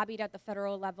 We've lobbied at the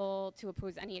federal level to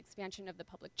oppose any expansion of the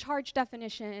public charge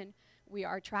definition. We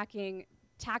are tracking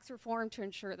tax reform to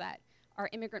ensure that our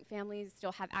immigrant families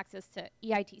still have access to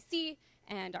EITC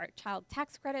and our child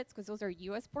tax credits, because those are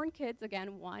US-born kids. Again,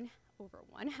 over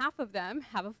one half of them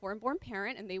have a foreign-born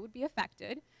parent, and they would be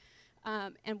affected.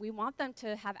 And we want them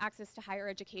to have access to higher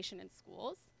education in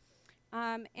schools.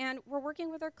 And we're working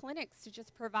with our clinics to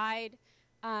just provide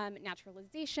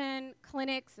naturalization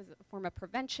clinics as a form of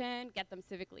prevention, get them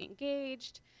civically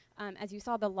engaged. As you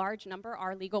saw, the large number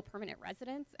are legal permanent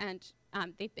residents, and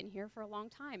they've been here for a long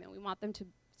time, and we want them to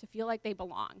feel like they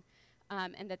belong,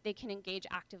 and that they can engage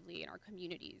actively in our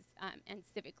communities and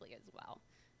civically as well.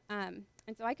 And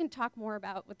so I can talk more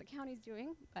about what the county's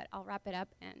doing, but I'll wrap it up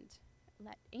and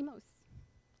let Amos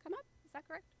come up. Is that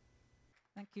correct?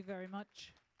 Thank you very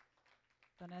much,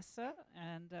 Vanessa.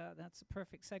 And that's a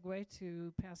perfect segue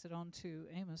to pass it on to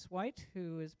Amos White,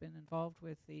 who has been involved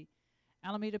with the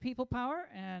Alameda People Power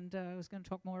and who's going to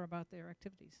talk more about their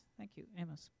activities. Thank you,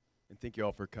 Amos. And thank you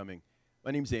all for coming. My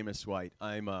name's Amos White.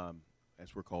 I'm,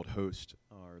 as we're called, host,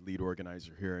 our lead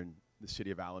organizer here in the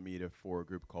city of Alameda for a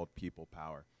group called People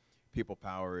Power. People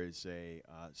Power is a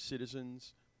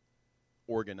citizens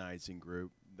organizing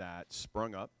group that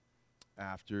sprung up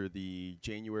after the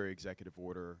January executive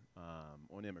order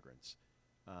on immigrants.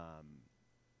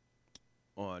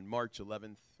 On March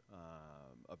 11th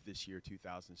of this year,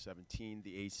 2017,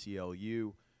 the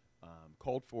ACLU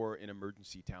called for an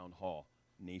emergency town hall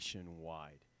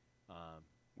nationwide.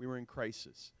 We were in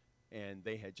crisis, and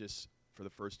they had just, for the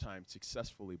first time,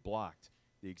 successfully blocked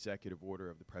the executive order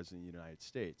of the President of the United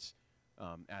States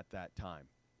at that time.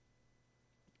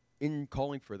 In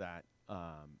calling for that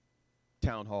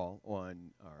town hall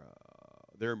on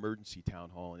their emergency town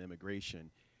hall on immigration,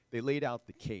 they laid out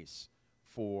the case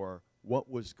for what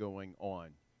was going on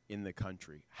in the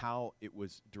country, how it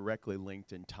was directly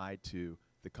linked and tied to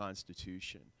the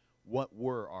Constitution. What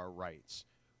were our rights?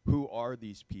 Who are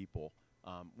these people?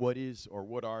 What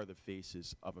are the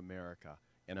faces of America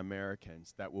and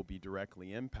Americans that will be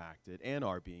directly impacted and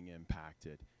are being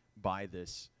impacted by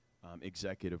this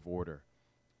executive order?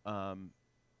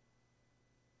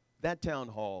 That town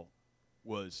hall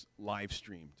was live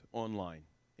streamed online,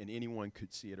 and anyone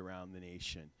could see it around the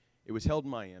nation. It was held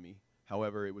in Miami.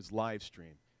 However, it was live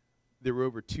streamed. There were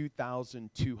over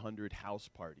 2,200 house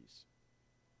parties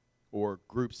or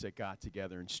groups that got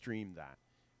together and streamed that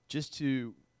just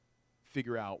to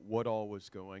figure out what all was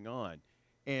going on.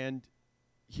 And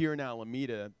here in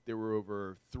Alameda, there were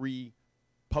over 3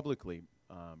 publicly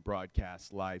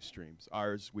broadcast live streams.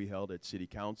 Ours we held at City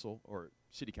Council or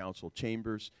City Council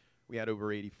chambers. We had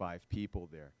over 85 people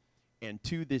there. And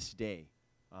to this day,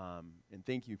 and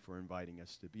thank you for inviting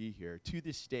us to be here, to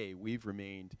this day we've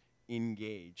remained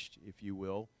engaged, if you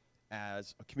will,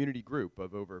 as a community group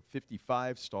of over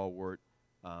 55 stalwart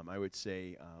I would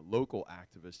say, local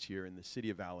activists here in the city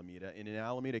of Alameda, and in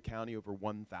Alameda County, over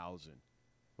 1,000.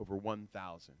 Over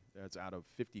 1,000. That's out of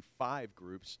 55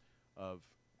 groups of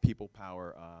people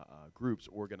power groups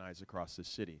organized across the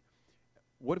city.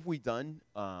 What have we done?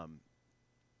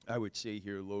 I would say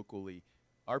here locally,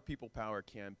 our People Power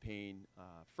campaign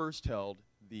first held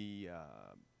the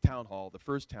town hall, the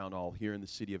first town hall here in the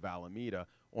city of Alameda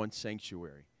on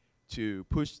sanctuary, to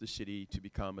push the city to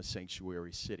become a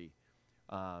sanctuary city.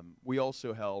 We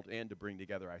also held, and to bring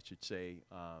together, I should say,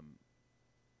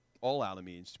 all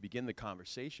Alamedans to begin the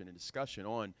conversation and discussion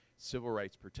on civil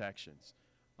rights protections.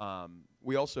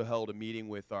 We also held a meeting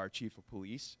with our chief of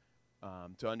police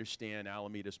to understand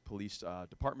Alameda's police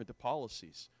department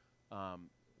policies.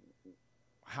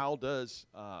 How does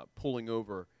pulling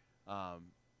over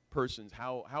persons,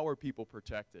 how are people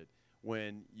protected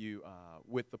when you,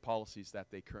 with the policies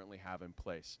that they currently have in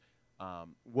place?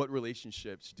 What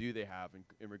relationships do they have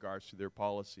in regards to their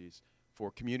policies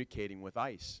for communicating with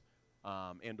ICE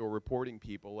and or reporting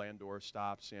people and or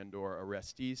stops and or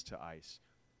arrestees to ICE?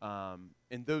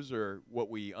 And those are what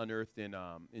we unearthed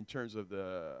in terms of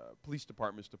the police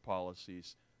department's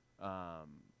policies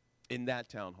in that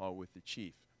town hall with the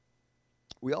chief.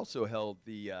 We also held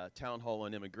the town hall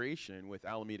on immigration with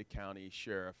Alameda County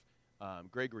Sheriff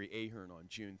Gregory Ahern on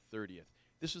June 30th.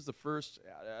 This was the first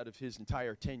out of his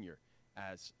entire tenure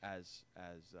as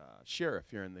sheriff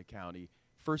here in the county.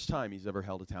 First time he's ever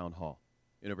held a town hall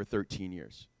in over 13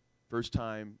 years. First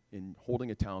time in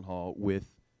holding a town hall with,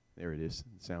 there it is,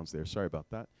 it sounds there, sorry about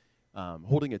that,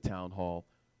 holding a town hall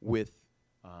with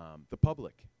the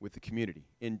public, with the community,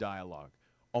 in dialogue.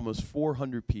 Almost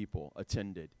 400 people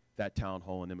attended that town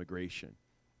hall on immigration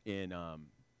in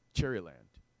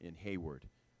Cherryland, in Hayward,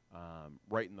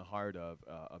 right in the heart of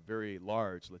a very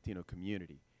large Latino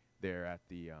community there at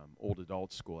the old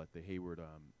adult school at the Hayward,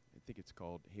 I think it's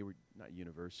called Hayward, not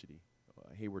University,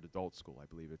 Hayward Adult School, I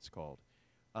believe it's called.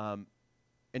 And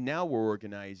now we're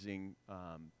organizing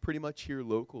pretty much here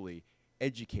locally,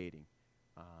 educating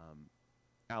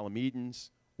Alamedans,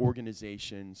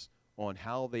 organizations on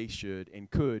how they should and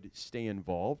could stay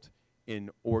involved in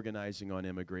organizing on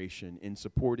immigration, in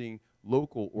supporting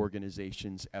local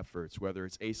organizations' efforts, whether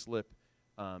it's ASLIP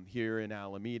here in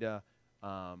Alameda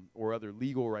or other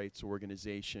legal rights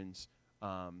organizations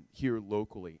here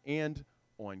locally, and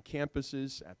on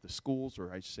campuses, at the schools,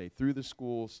 or I should say through the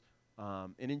schools,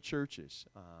 and in churches.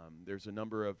 There's a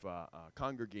number of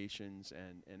congregations,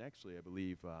 and actually I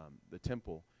believe the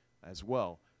temple as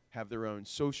well, have their own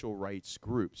social rights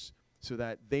groups, so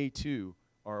that they too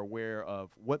are aware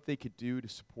of what they could do to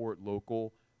support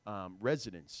local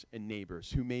residents and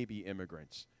neighbors who may be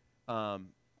immigrants.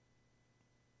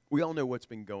 We all know what's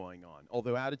been going on.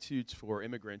 Although attitudes for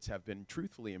immigrants have been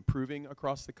truthfully improving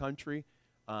across the country,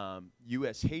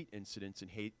 U.S. hate incidents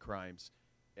and hate crimes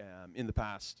in the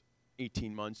past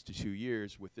 18 months to 2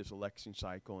 years with this election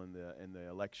cycle and the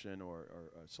election or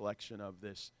selection of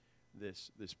this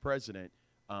president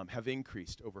have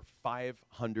increased over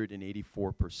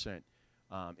 584%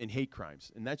 in hate crimes.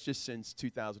 And that's just since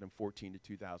 2014 to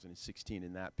 2016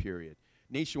 in that period.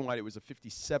 Nationwide, it was a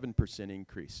 57%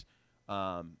 increase.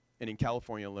 And in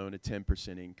California alone, a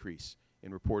 10% increase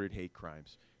in reported hate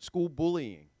crimes. School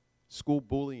bullying.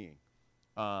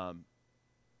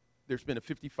 There's been a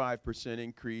 55%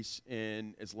 increase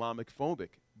in Islamophobic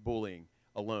bullying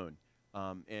alone,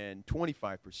 and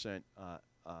 25%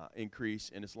 increase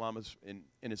in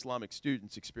Islamic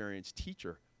students experience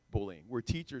teacher bullying, where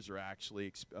teachers are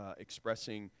actually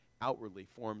expressing outwardly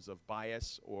forms of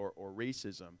bias or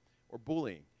racism or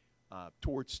bullying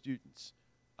towards students.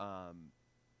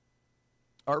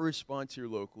 Our response here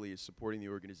locally is supporting the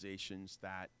organizations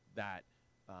that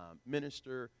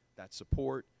minister, that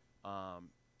support,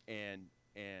 and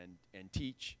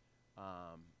teach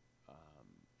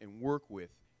and work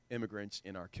with immigrants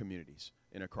in our communities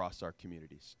and across our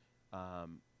communities.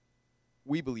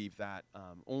 We believe that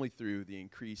only through the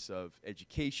increase of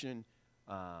education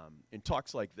and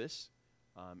talks like this,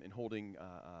 and holding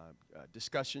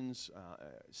discussions,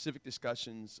 civic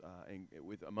discussions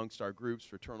amongst our groups,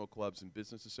 fraternal clubs, and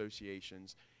business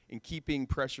associations, and keeping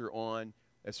pressure on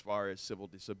as far as civil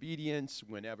disobedience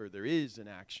whenever there is an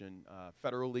action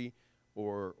federally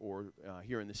or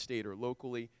here in the state or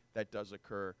locally that does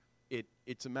occur.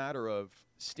 It's a matter of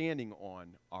standing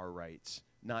on our rights,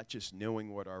 not just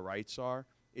knowing what our rights are.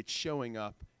 It's showing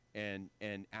up and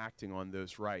acting on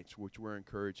those rights, which we're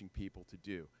encouraging people to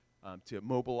do, to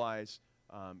mobilize,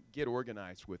 get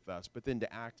organized with us, but then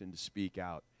to act and to speak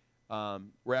out.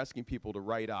 We're asking people to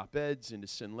write op-eds and to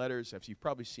send letters. As you've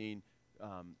probably seen,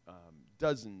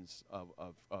 dozens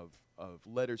of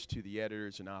letters to the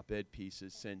editors and op-ed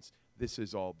pieces since this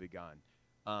has all begun.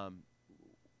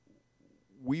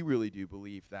 We really do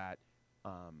believe that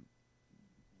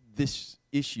this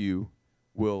issue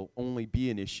will only be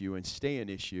an issue and stay an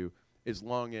issue as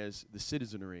long as the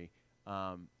citizenry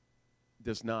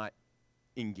does not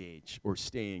engage or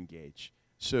stay engaged.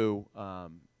 So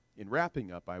in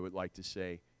wrapping up, I would like to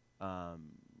say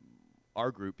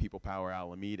our group, People Power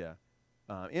Alameda,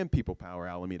 and People Power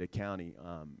Alameda County,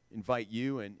 invite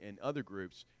you and other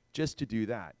groups just to do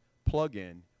that. Plug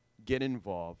in, get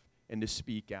involved, and to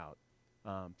speak out.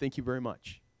 Thank you very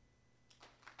much.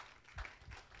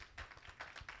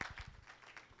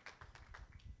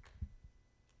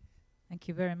 Thank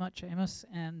you very much, Amos.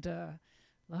 And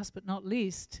last but not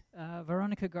least,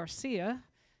 Veronica Garcia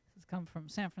has come from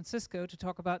San Francisco to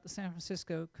talk about the San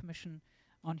Francisco Commission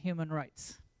on Human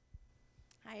Rights.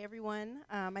 Hi, everyone.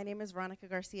 My name is Veronica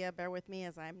Garcia. Bear with me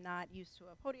as I'm not used to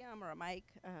a podium or a mic,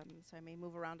 so I may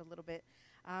move around a little bit.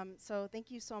 So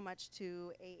thank you so much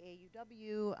to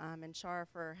AAUW and Shar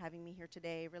for having me here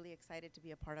today. Really excited to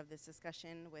be a part of this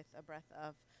discussion with a breadth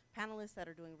of panelists that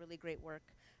are doing really great work.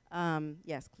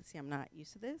 Yes, see, I'm not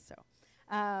used to this, so.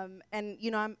 And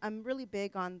you know, I'm really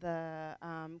big on the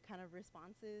kind of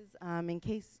responses in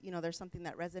case you know there's something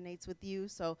that resonates with you.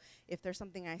 So if there's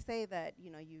something I say that you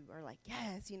know you are like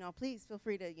yes, you know, please feel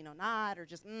free to you know nod or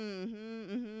just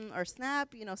or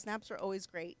snap. You know, snaps are always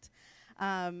great.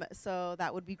 So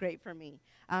that would be great for me.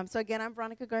 So again, I'm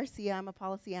Veronica Garcia. I'm a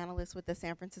policy analyst with the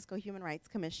San Francisco Human Rights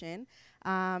Commission.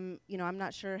 You know, I'm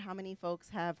not sure how many folks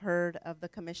have heard of the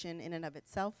commission in and of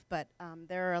itself, but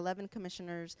there are 11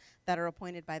 commissioners that are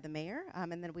appointed by the mayor,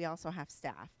 and then we also have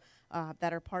staff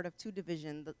that are part of two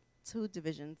divisions,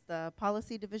 the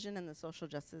policy division and the social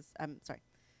justice,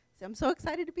 I'm so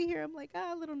excited to be here. I'm like,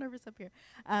 a little nervous up here.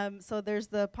 So there's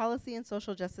the Policy and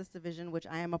Social Justice Division, which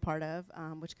I am a part of,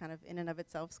 which kind of in and of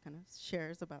itself kind of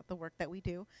shares about the work that we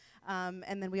do. And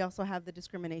then we also have the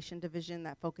Discrimination Division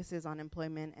that focuses on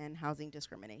employment and housing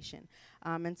discrimination.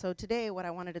 And so today what I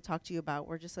wanted to talk to you about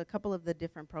were just a couple of the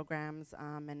different programs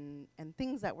and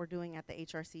things that we're doing at the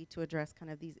HRC to address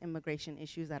kind of these immigration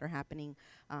issues that are happening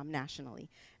nationally.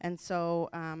 And so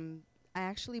I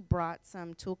actually brought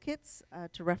some toolkits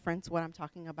to reference what I'm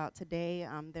talking about today.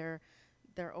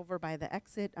 They're over by the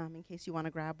exit in case you want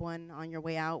to grab one on your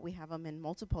way out. We have them in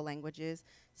multiple languages: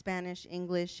 Spanish,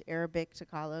 English, Arabic,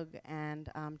 Tagalog, and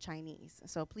Chinese.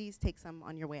 So please take some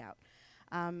on your way out.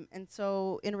 And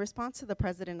so in response to the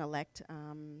president-elect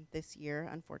this year,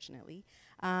 unfortunately,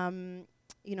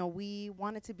 you know, we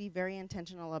wanted to be very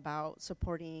intentional about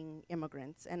supporting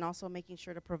immigrants and also making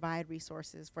sure to provide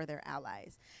resources for their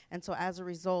allies. And so as a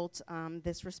result,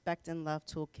 this Respect and Love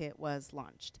Toolkit was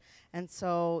launched. And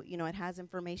so, you know, it has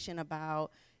information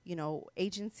about, you know,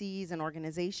 agencies and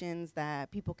organizations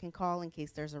that people can call in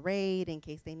case there's a raid, in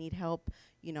case they need help,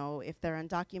 you know, if they're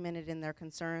undocumented and they're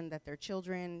concerned that their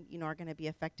children, you know, are gonna be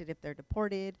affected if they're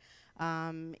deported,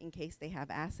 in case they have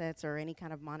assets or any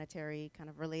kind of monetary kind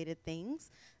of related things.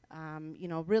 You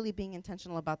know, really being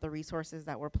intentional about the resources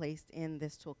that were placed in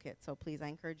this toolkit. So please, I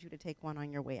encourage you to take one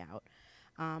on your way out.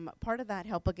 Part of that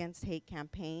Help Against Hate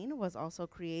campaign was also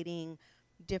creating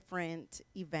different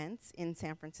events in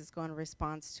San Francisco in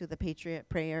response to the Patriot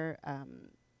Prayer, I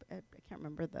can't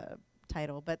remember the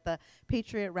title, but the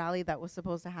Patriot Rally that was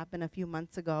supposed to happen a few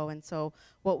months ago. And so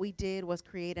what we did was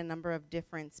create a number of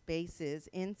different spaces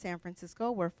in San Francisco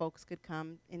where folks could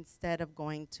come instead of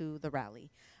going to the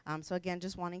rally. So again,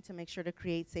 just wanting to make sure to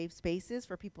create safe spaces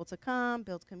for people to come,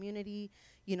 build community.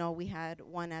 You know, we had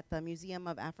one at the Museum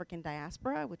of African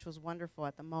Diaspora, which was wonderful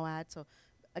at the MOAD. So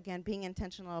again, being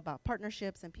intentional about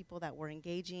partnerships and people that were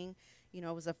engaging. You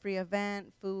know, it was a free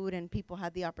event, food, and people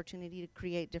had the opportunity to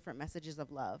create different messages of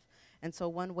love. And so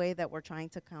one way that we're trying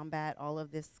to combat all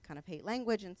of this kind of hate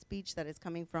language and speech that is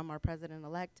coming from our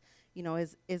president-elect, you know,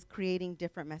 is creating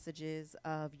different messages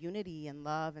of unity and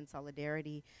love and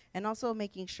solidarity, and also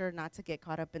making sure not to get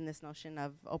caught up in this notion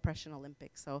of oppression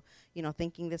Olympics. So, you know,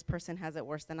 thinking this person has it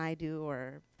worse than I do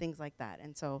or things like that.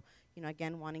 And so, you know,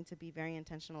 again, wanting to be very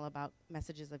intentional about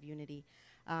messages of unity.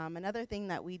 Another thing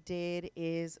that we did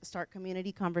is start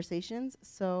community conversations.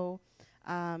 So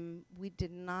We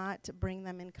did not bring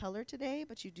them in color today,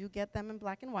 but you do get them in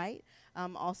black and white,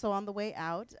 also on the way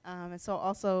out. And so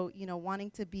also, you know,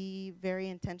 wanting to be very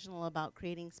intentional about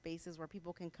creating spaces where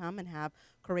people can come and have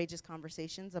courageous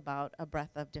conversations about a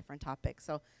breadth of different topics.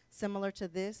 So similar to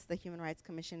this, the Human Rights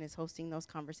Commission is hosting those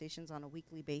conversations on a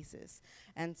weekly basis.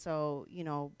 And so, you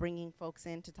know, bringing folks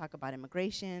in to talk about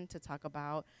immigration, to talk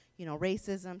about, you know,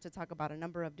 racism, to talk about a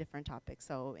number of different topics.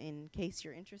 So in case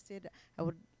you're interested, I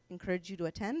would encourage you to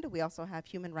attend. We also have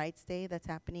Human Rights Day that's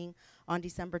happening on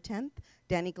December 10th.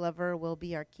 Danny Glover will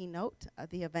be our keynote.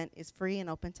 The event is free and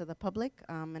open to the public,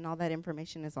 and all that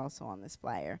information is also on this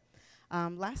flyer.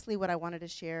 Lastly, what I wanted to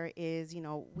share is, you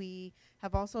know, we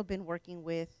have also been working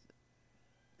with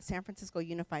San Francisco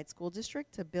Unified School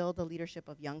District to build the leadership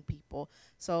of young people.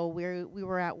 So we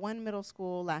were at one middle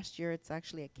school last year. It's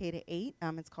actually a K-8.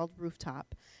 It's called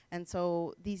Rooftop. And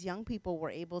so these young people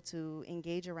were able to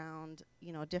engage around,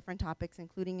 you know, different topics,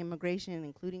 including immigration,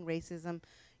 including racism,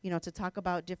 you know, to talk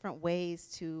about different ways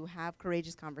to have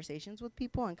courageous conversations with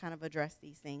people and kind of address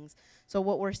these things. So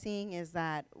what we're seeing is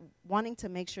that wanting to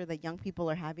make sure that young people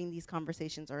are having these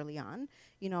conversations early on,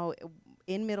 you know,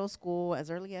 in middle school,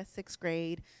 as early as 6th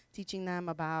grade, teaching them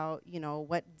about, you know,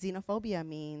 what xenophobia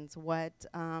means, what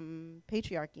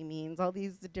patriarchy means, all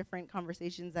these different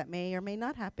conversations that may or may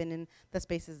not happen in the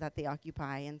spaces that they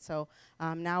occupy. And so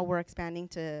now we're expanding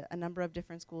to a number of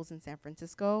different schools in San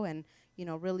Francisco and, you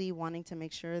know, really wanting to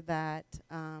make sure that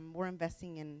we're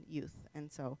investing in youth.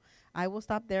 And so I will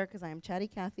stop there because I am Chatty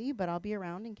Cathy, but I'll be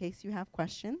around in case you have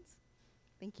questions.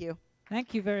 Thank you.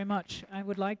 Thank you very much. I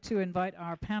would like to invite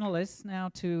our panelists now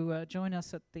to join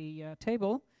us at the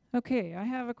table. Okay, I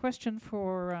have a question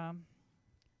for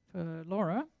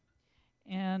Laura,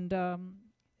 and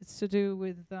it's to do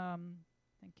with,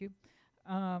 thank you,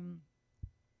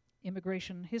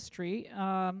 immigration history.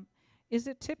 Is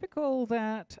it typical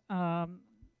that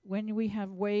when we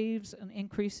have waves and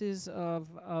increases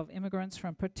of immigrants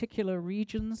from particular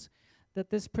regions, that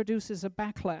this produces a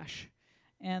backlash,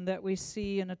 and that we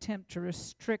see an attempt to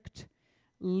restrict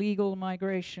legal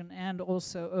migration and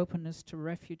also openness to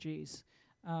refugees?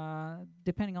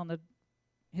 Depending on the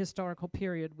historical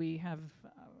period, we have,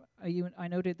 I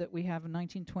noted that we have in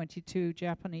 1922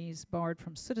 Japanese barred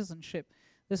from citizenship.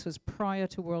 This was prior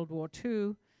to World War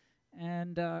II,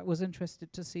 and was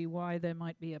interested to see why there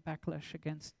might be a backlash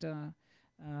against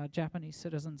Japanese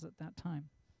citizens at that time.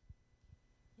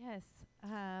 Yes.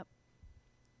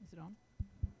 Is it on?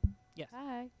 Yes.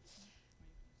 Hi.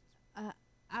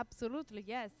 Absolutely,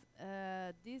 yes.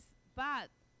 But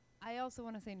I also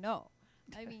want to say no.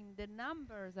 I mean, the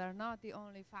numbers are not the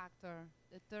only factor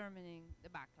determining the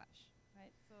backlash,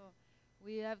 right? So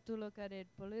we have to look at it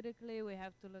politically. We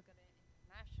have to look at it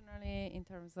internationally in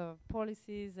terms of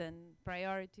policies and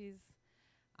priorities.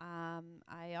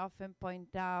 I often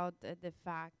point out the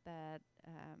fact that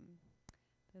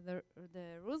the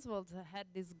Roosevelt had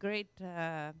this great,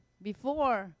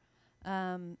 before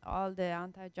all the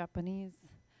anti-Japanese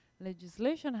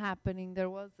legislation happening,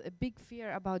 there was a big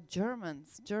fear about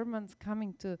Germans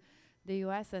coming to the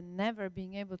US and never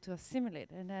being able to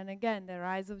assimilate. And then again, the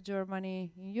rise of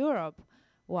Germany in Europe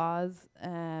was,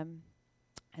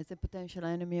 as a potential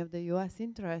enemy of the US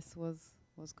interests, was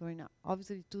going up.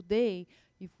 Obviously today,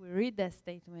 if we read that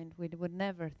statement, we would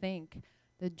never think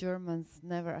the Germans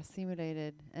never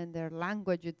assimilated and their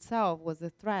language itself was a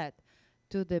threat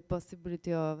to the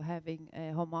possibility of having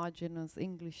a homogeneous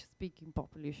English-speaking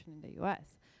population in the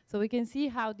US. So we can see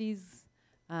how these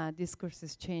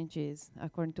discourses changes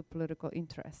according to political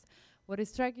interest. What is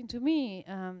striking to me,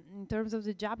 in terms of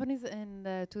the Japanese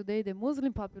and today the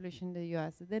Muslim population in the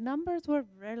US, the numbers were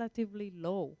relatively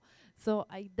low. So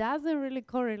it doesn't really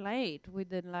correlate with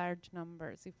the large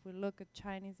numbers. If we look at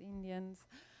Chinese, Indians,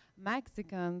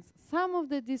 Mexicans, some of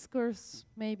the discourse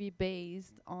may be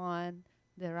based on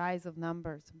the rise of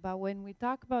numbers. But when we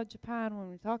talk about Japan, when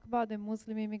we talk about the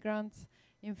Muslim immigrants,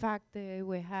 in fact,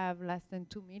 we have less than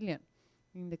 2 million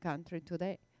in the country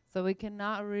today. So we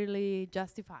cannot really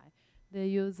justify the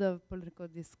use of political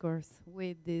discourse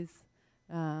with this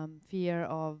fear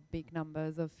of big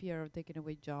numbers, of fear of taking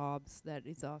away jobs that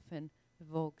is often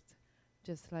evoked,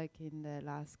 just like in the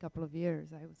last couple of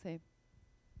years, I would say.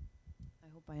 I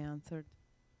hope I answered.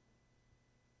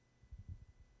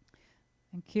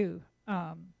 Thank you.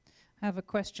 I have a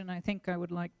question I think I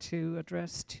would like to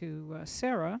address to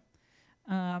Sarah.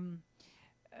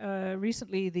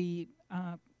 Recently, the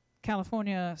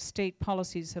California state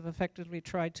policies have effectively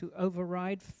tried to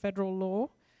override federal law.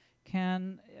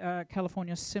 Can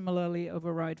California similarly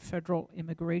override federal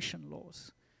immigration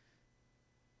laws?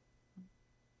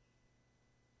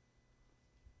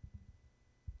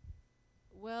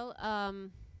 Well,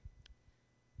 I'm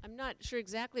not sure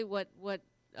exactly what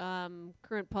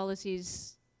current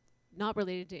policies not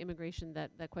related to immigration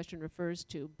that question refers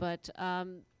to, but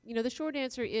you know, the short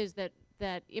answer is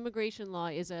that immigration law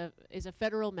is a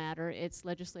federal matter. It's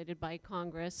legislated by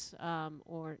Congress,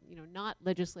 or you know, not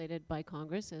legislated by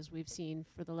Congress, as we've seen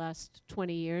for the last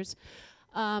 20 years.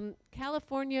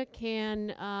 California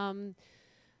can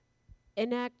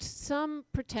enact some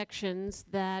protections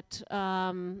that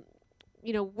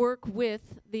you know, work with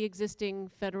the existing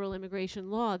federal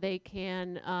immigration law. They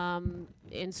can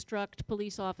instruct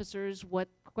police officers what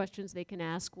questions they can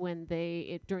ask when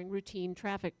during routine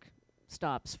traffic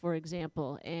stops, for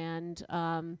example. And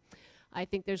I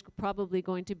think there's probably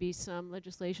going to be some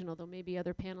legislation, although maybe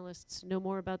other panelists know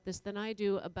more about this than I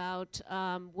do, about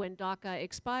when DACA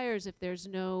expires, if there's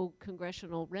no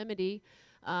congressional remedy,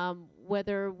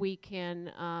 whether we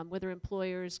can, whether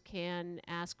employers can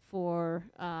ask for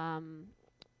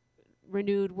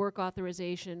renewed work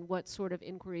authorization, what sort of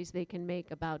inquiries they can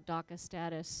make about DACA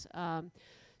status.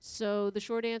 So the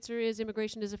short answer is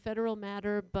immigration is a federal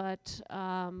matter, but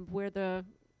where the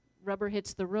rubber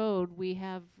hits the road, we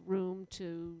have room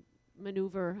to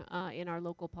maneuver in our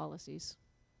local policies.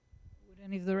 Would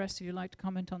any of the rest of you like to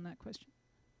comment on that question?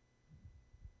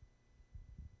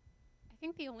 I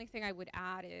think the only thing I would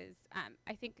add is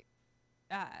I think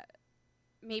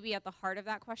maybe at the heart of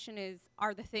that question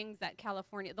are the things that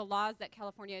the laws that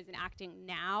California is enacting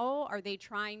now, are they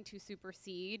trying to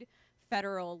supersede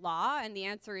federal law? And the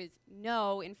answer is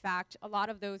no. In fact, a lot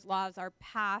of those laws are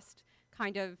passed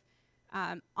kind of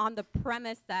on the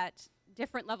premise that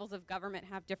different levels of government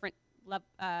have different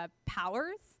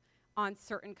powers on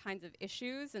certain kinds of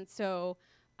issues. And so,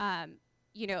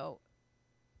 you know,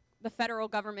 the federal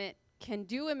government can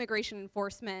do immigration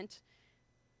enforcement.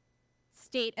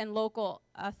 State and local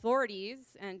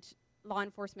authorities and law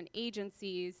enforcement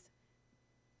agencies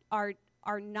are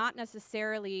not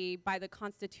necessarily by the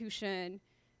Constitution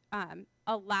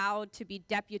allowed to be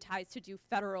deputized to do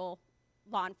federal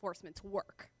law enforcement's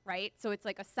work, right? So it's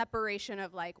like a separation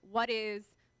of like what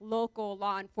is local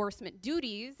law enforcement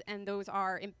duties, and those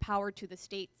are empowered to the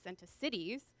states and to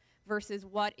cities, versus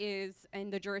what is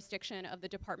in the jurisdiction of the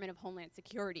Department of Homeland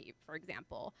Security, for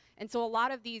example. And so a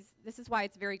lot of these, this is why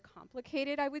it's very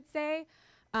complicated, I would say,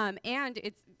 and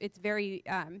it's very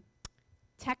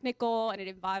technical, and it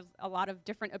involves a lot of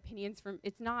different opinions from,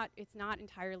 it's not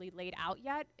entirely laid out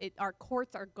yet. Our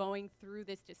courts are going through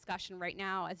this discussion right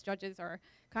now as judges are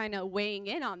kind of weighing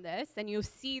in on this, and you'll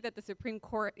see that the Supreme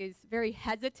Court is very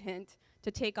hesitant to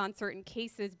take on certain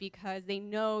cases because they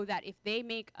know that if they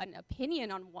make an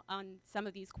opinion on some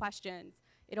of these questions,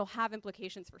 it'll have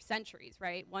implications for centuries,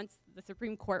 right? Once the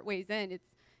Supreme Court weighs in,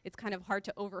 it's kind of hard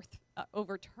to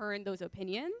overturn those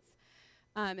opinions.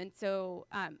 And so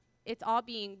it's all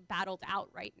being battled out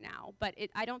right now. But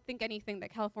I don't think anything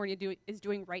that California is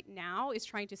doing right now is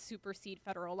trying to supersede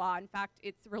federal law. In fact,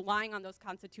 it's relying on those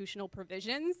constitutional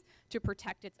provisions to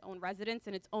protect its own residents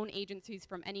and its own agencies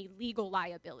from any legal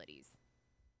liabilities.